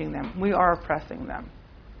shortchanging them. We are oppressing them.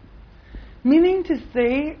 Meaning to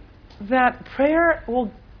say that prayer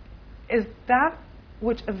is that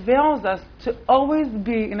which avails us to always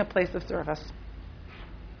be in a place of service.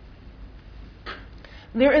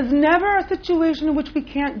 There is never a situation in which we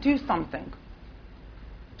can't do something.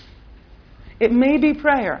 It may be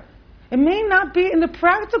prayer. It may not be in the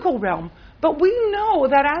practical realm, but we know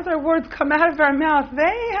that as our words come out of our mouth,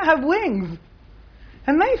 they have wings.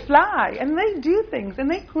 And they fly, and they do things, and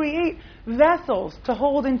they create vessels to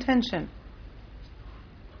hold intention.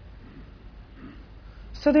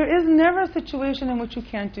 So there is never a situation in which you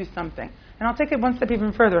can't do something. And I'll take it one step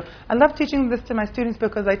even further. I love teaching this to my students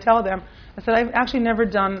because I tell them, I said, I've actually never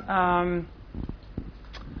done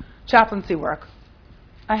chaplaincy work.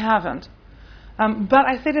 I haven't. But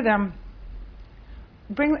I say to them,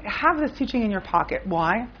 have this teaching in your pocket.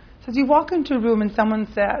 Why? It says you walk into a room and someone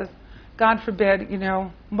says, God forbid,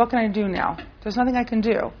 what can I do now? There's nothing I can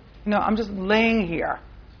do. I'm just laying here.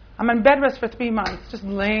 I'm on bed rest for 3 months, just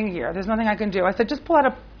laying here. There's nothing I can do. I said, just pull out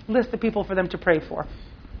a list of people for them to pray for.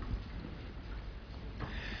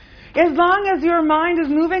 As long as your mind is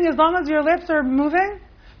moving, as long as your lips are moving,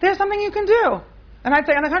 there's something you can do. And I'd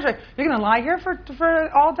say, on the contrary, you're going to lie here for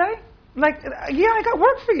all day? I got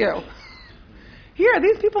work for you. Here,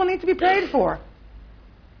 these people need to be prayed for.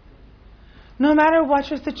 No matter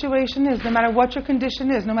what your situation is, no matter what your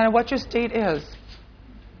condition is, no matter what your state is,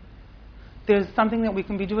 there's something that we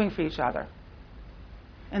can be doing for each other.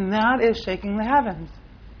 And that is shaking the heavens.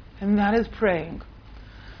 And that is praying.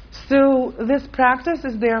 So this practice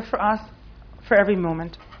is there for us for every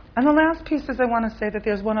moment. And the last piece is I want to say that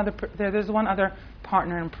there's one other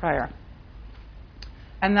partner in prayer.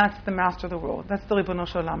 And that's the master of the world. That's the Ribono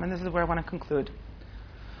Shel Olam. And this is where I want to conclude.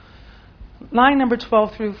 Line number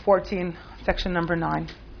 12 through 14, section number 9.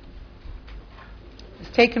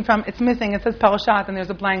 It's taken from, it's missing, it says Parashat and there's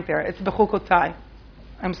a blank there. It's Bechukotai.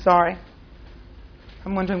 I'm sorry.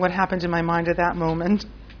 I'm wondering what happened in my mind at that moment,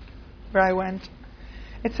 where I went.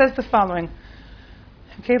 It says the following.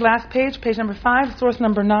 Okay, last page number 5, source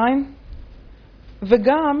number 9.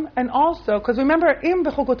 V'gam, and also, because remember, im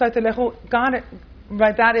Bechukotai telechu, got it,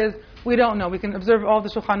 right, that is, we don't know. We can observe all the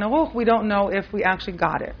Shulchan Aruch, we don't know if we actually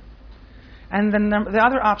got it. And then the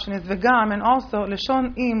other option is v'gam, and also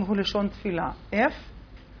leshon im hu leshon tefillah. If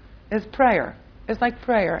is prayer. It's like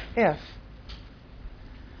prayer. If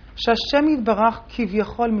Shashem yitbarach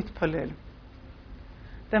kivyachol mitpalel.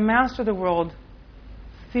 The master of the world,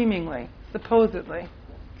 seemingly, supposedly,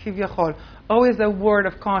 kivyachol. Always a word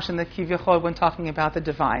of caution that kivyachol when talking about the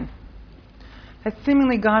divine. That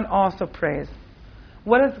seemingly God also prays.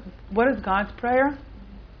 What is God's prayer?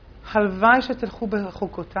 Halvai shetilchu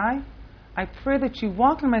bechukotai. I pray that you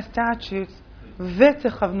walk in my statutes,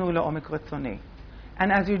 v'techavnu la'omek ratzoni.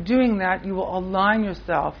 And as you're doing that, you will align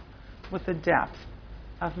yourself with the depth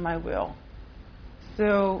of my will.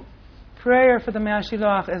 So, prayer for the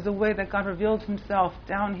HaShiloach is the way that God reveals Himself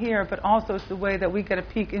down here, but also it's the way that we get a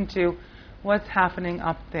peek into what's happening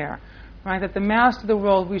up there. Right? That the master of the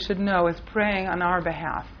world, we should know, is praying on our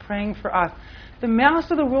behalf, praying for us. The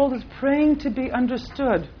master of the world is praying to be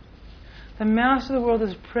understood. The master of the world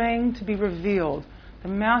is praying to be revealed. The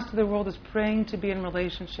master of the world is praying to be in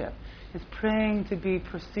relationship, is praying to be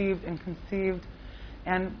perceived and conceived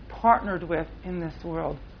and partnered with in this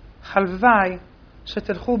world. Halvai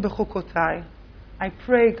shetelchu bechukotai. I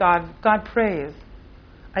pray, God prays.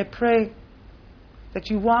 I pray that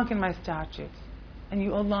you walk in my statutes and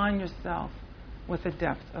you align yourself with the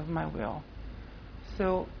depth of my will.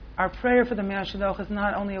 So our prayer for the HaShiloach is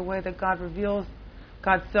not only a way that God reveals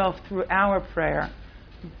God's self through our prayer,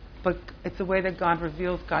 but it's a way that God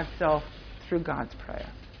reveals God's self through God's prayer.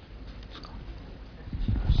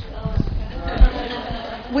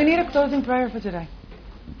 We need a closing prayer for today.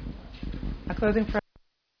 A closing prayer.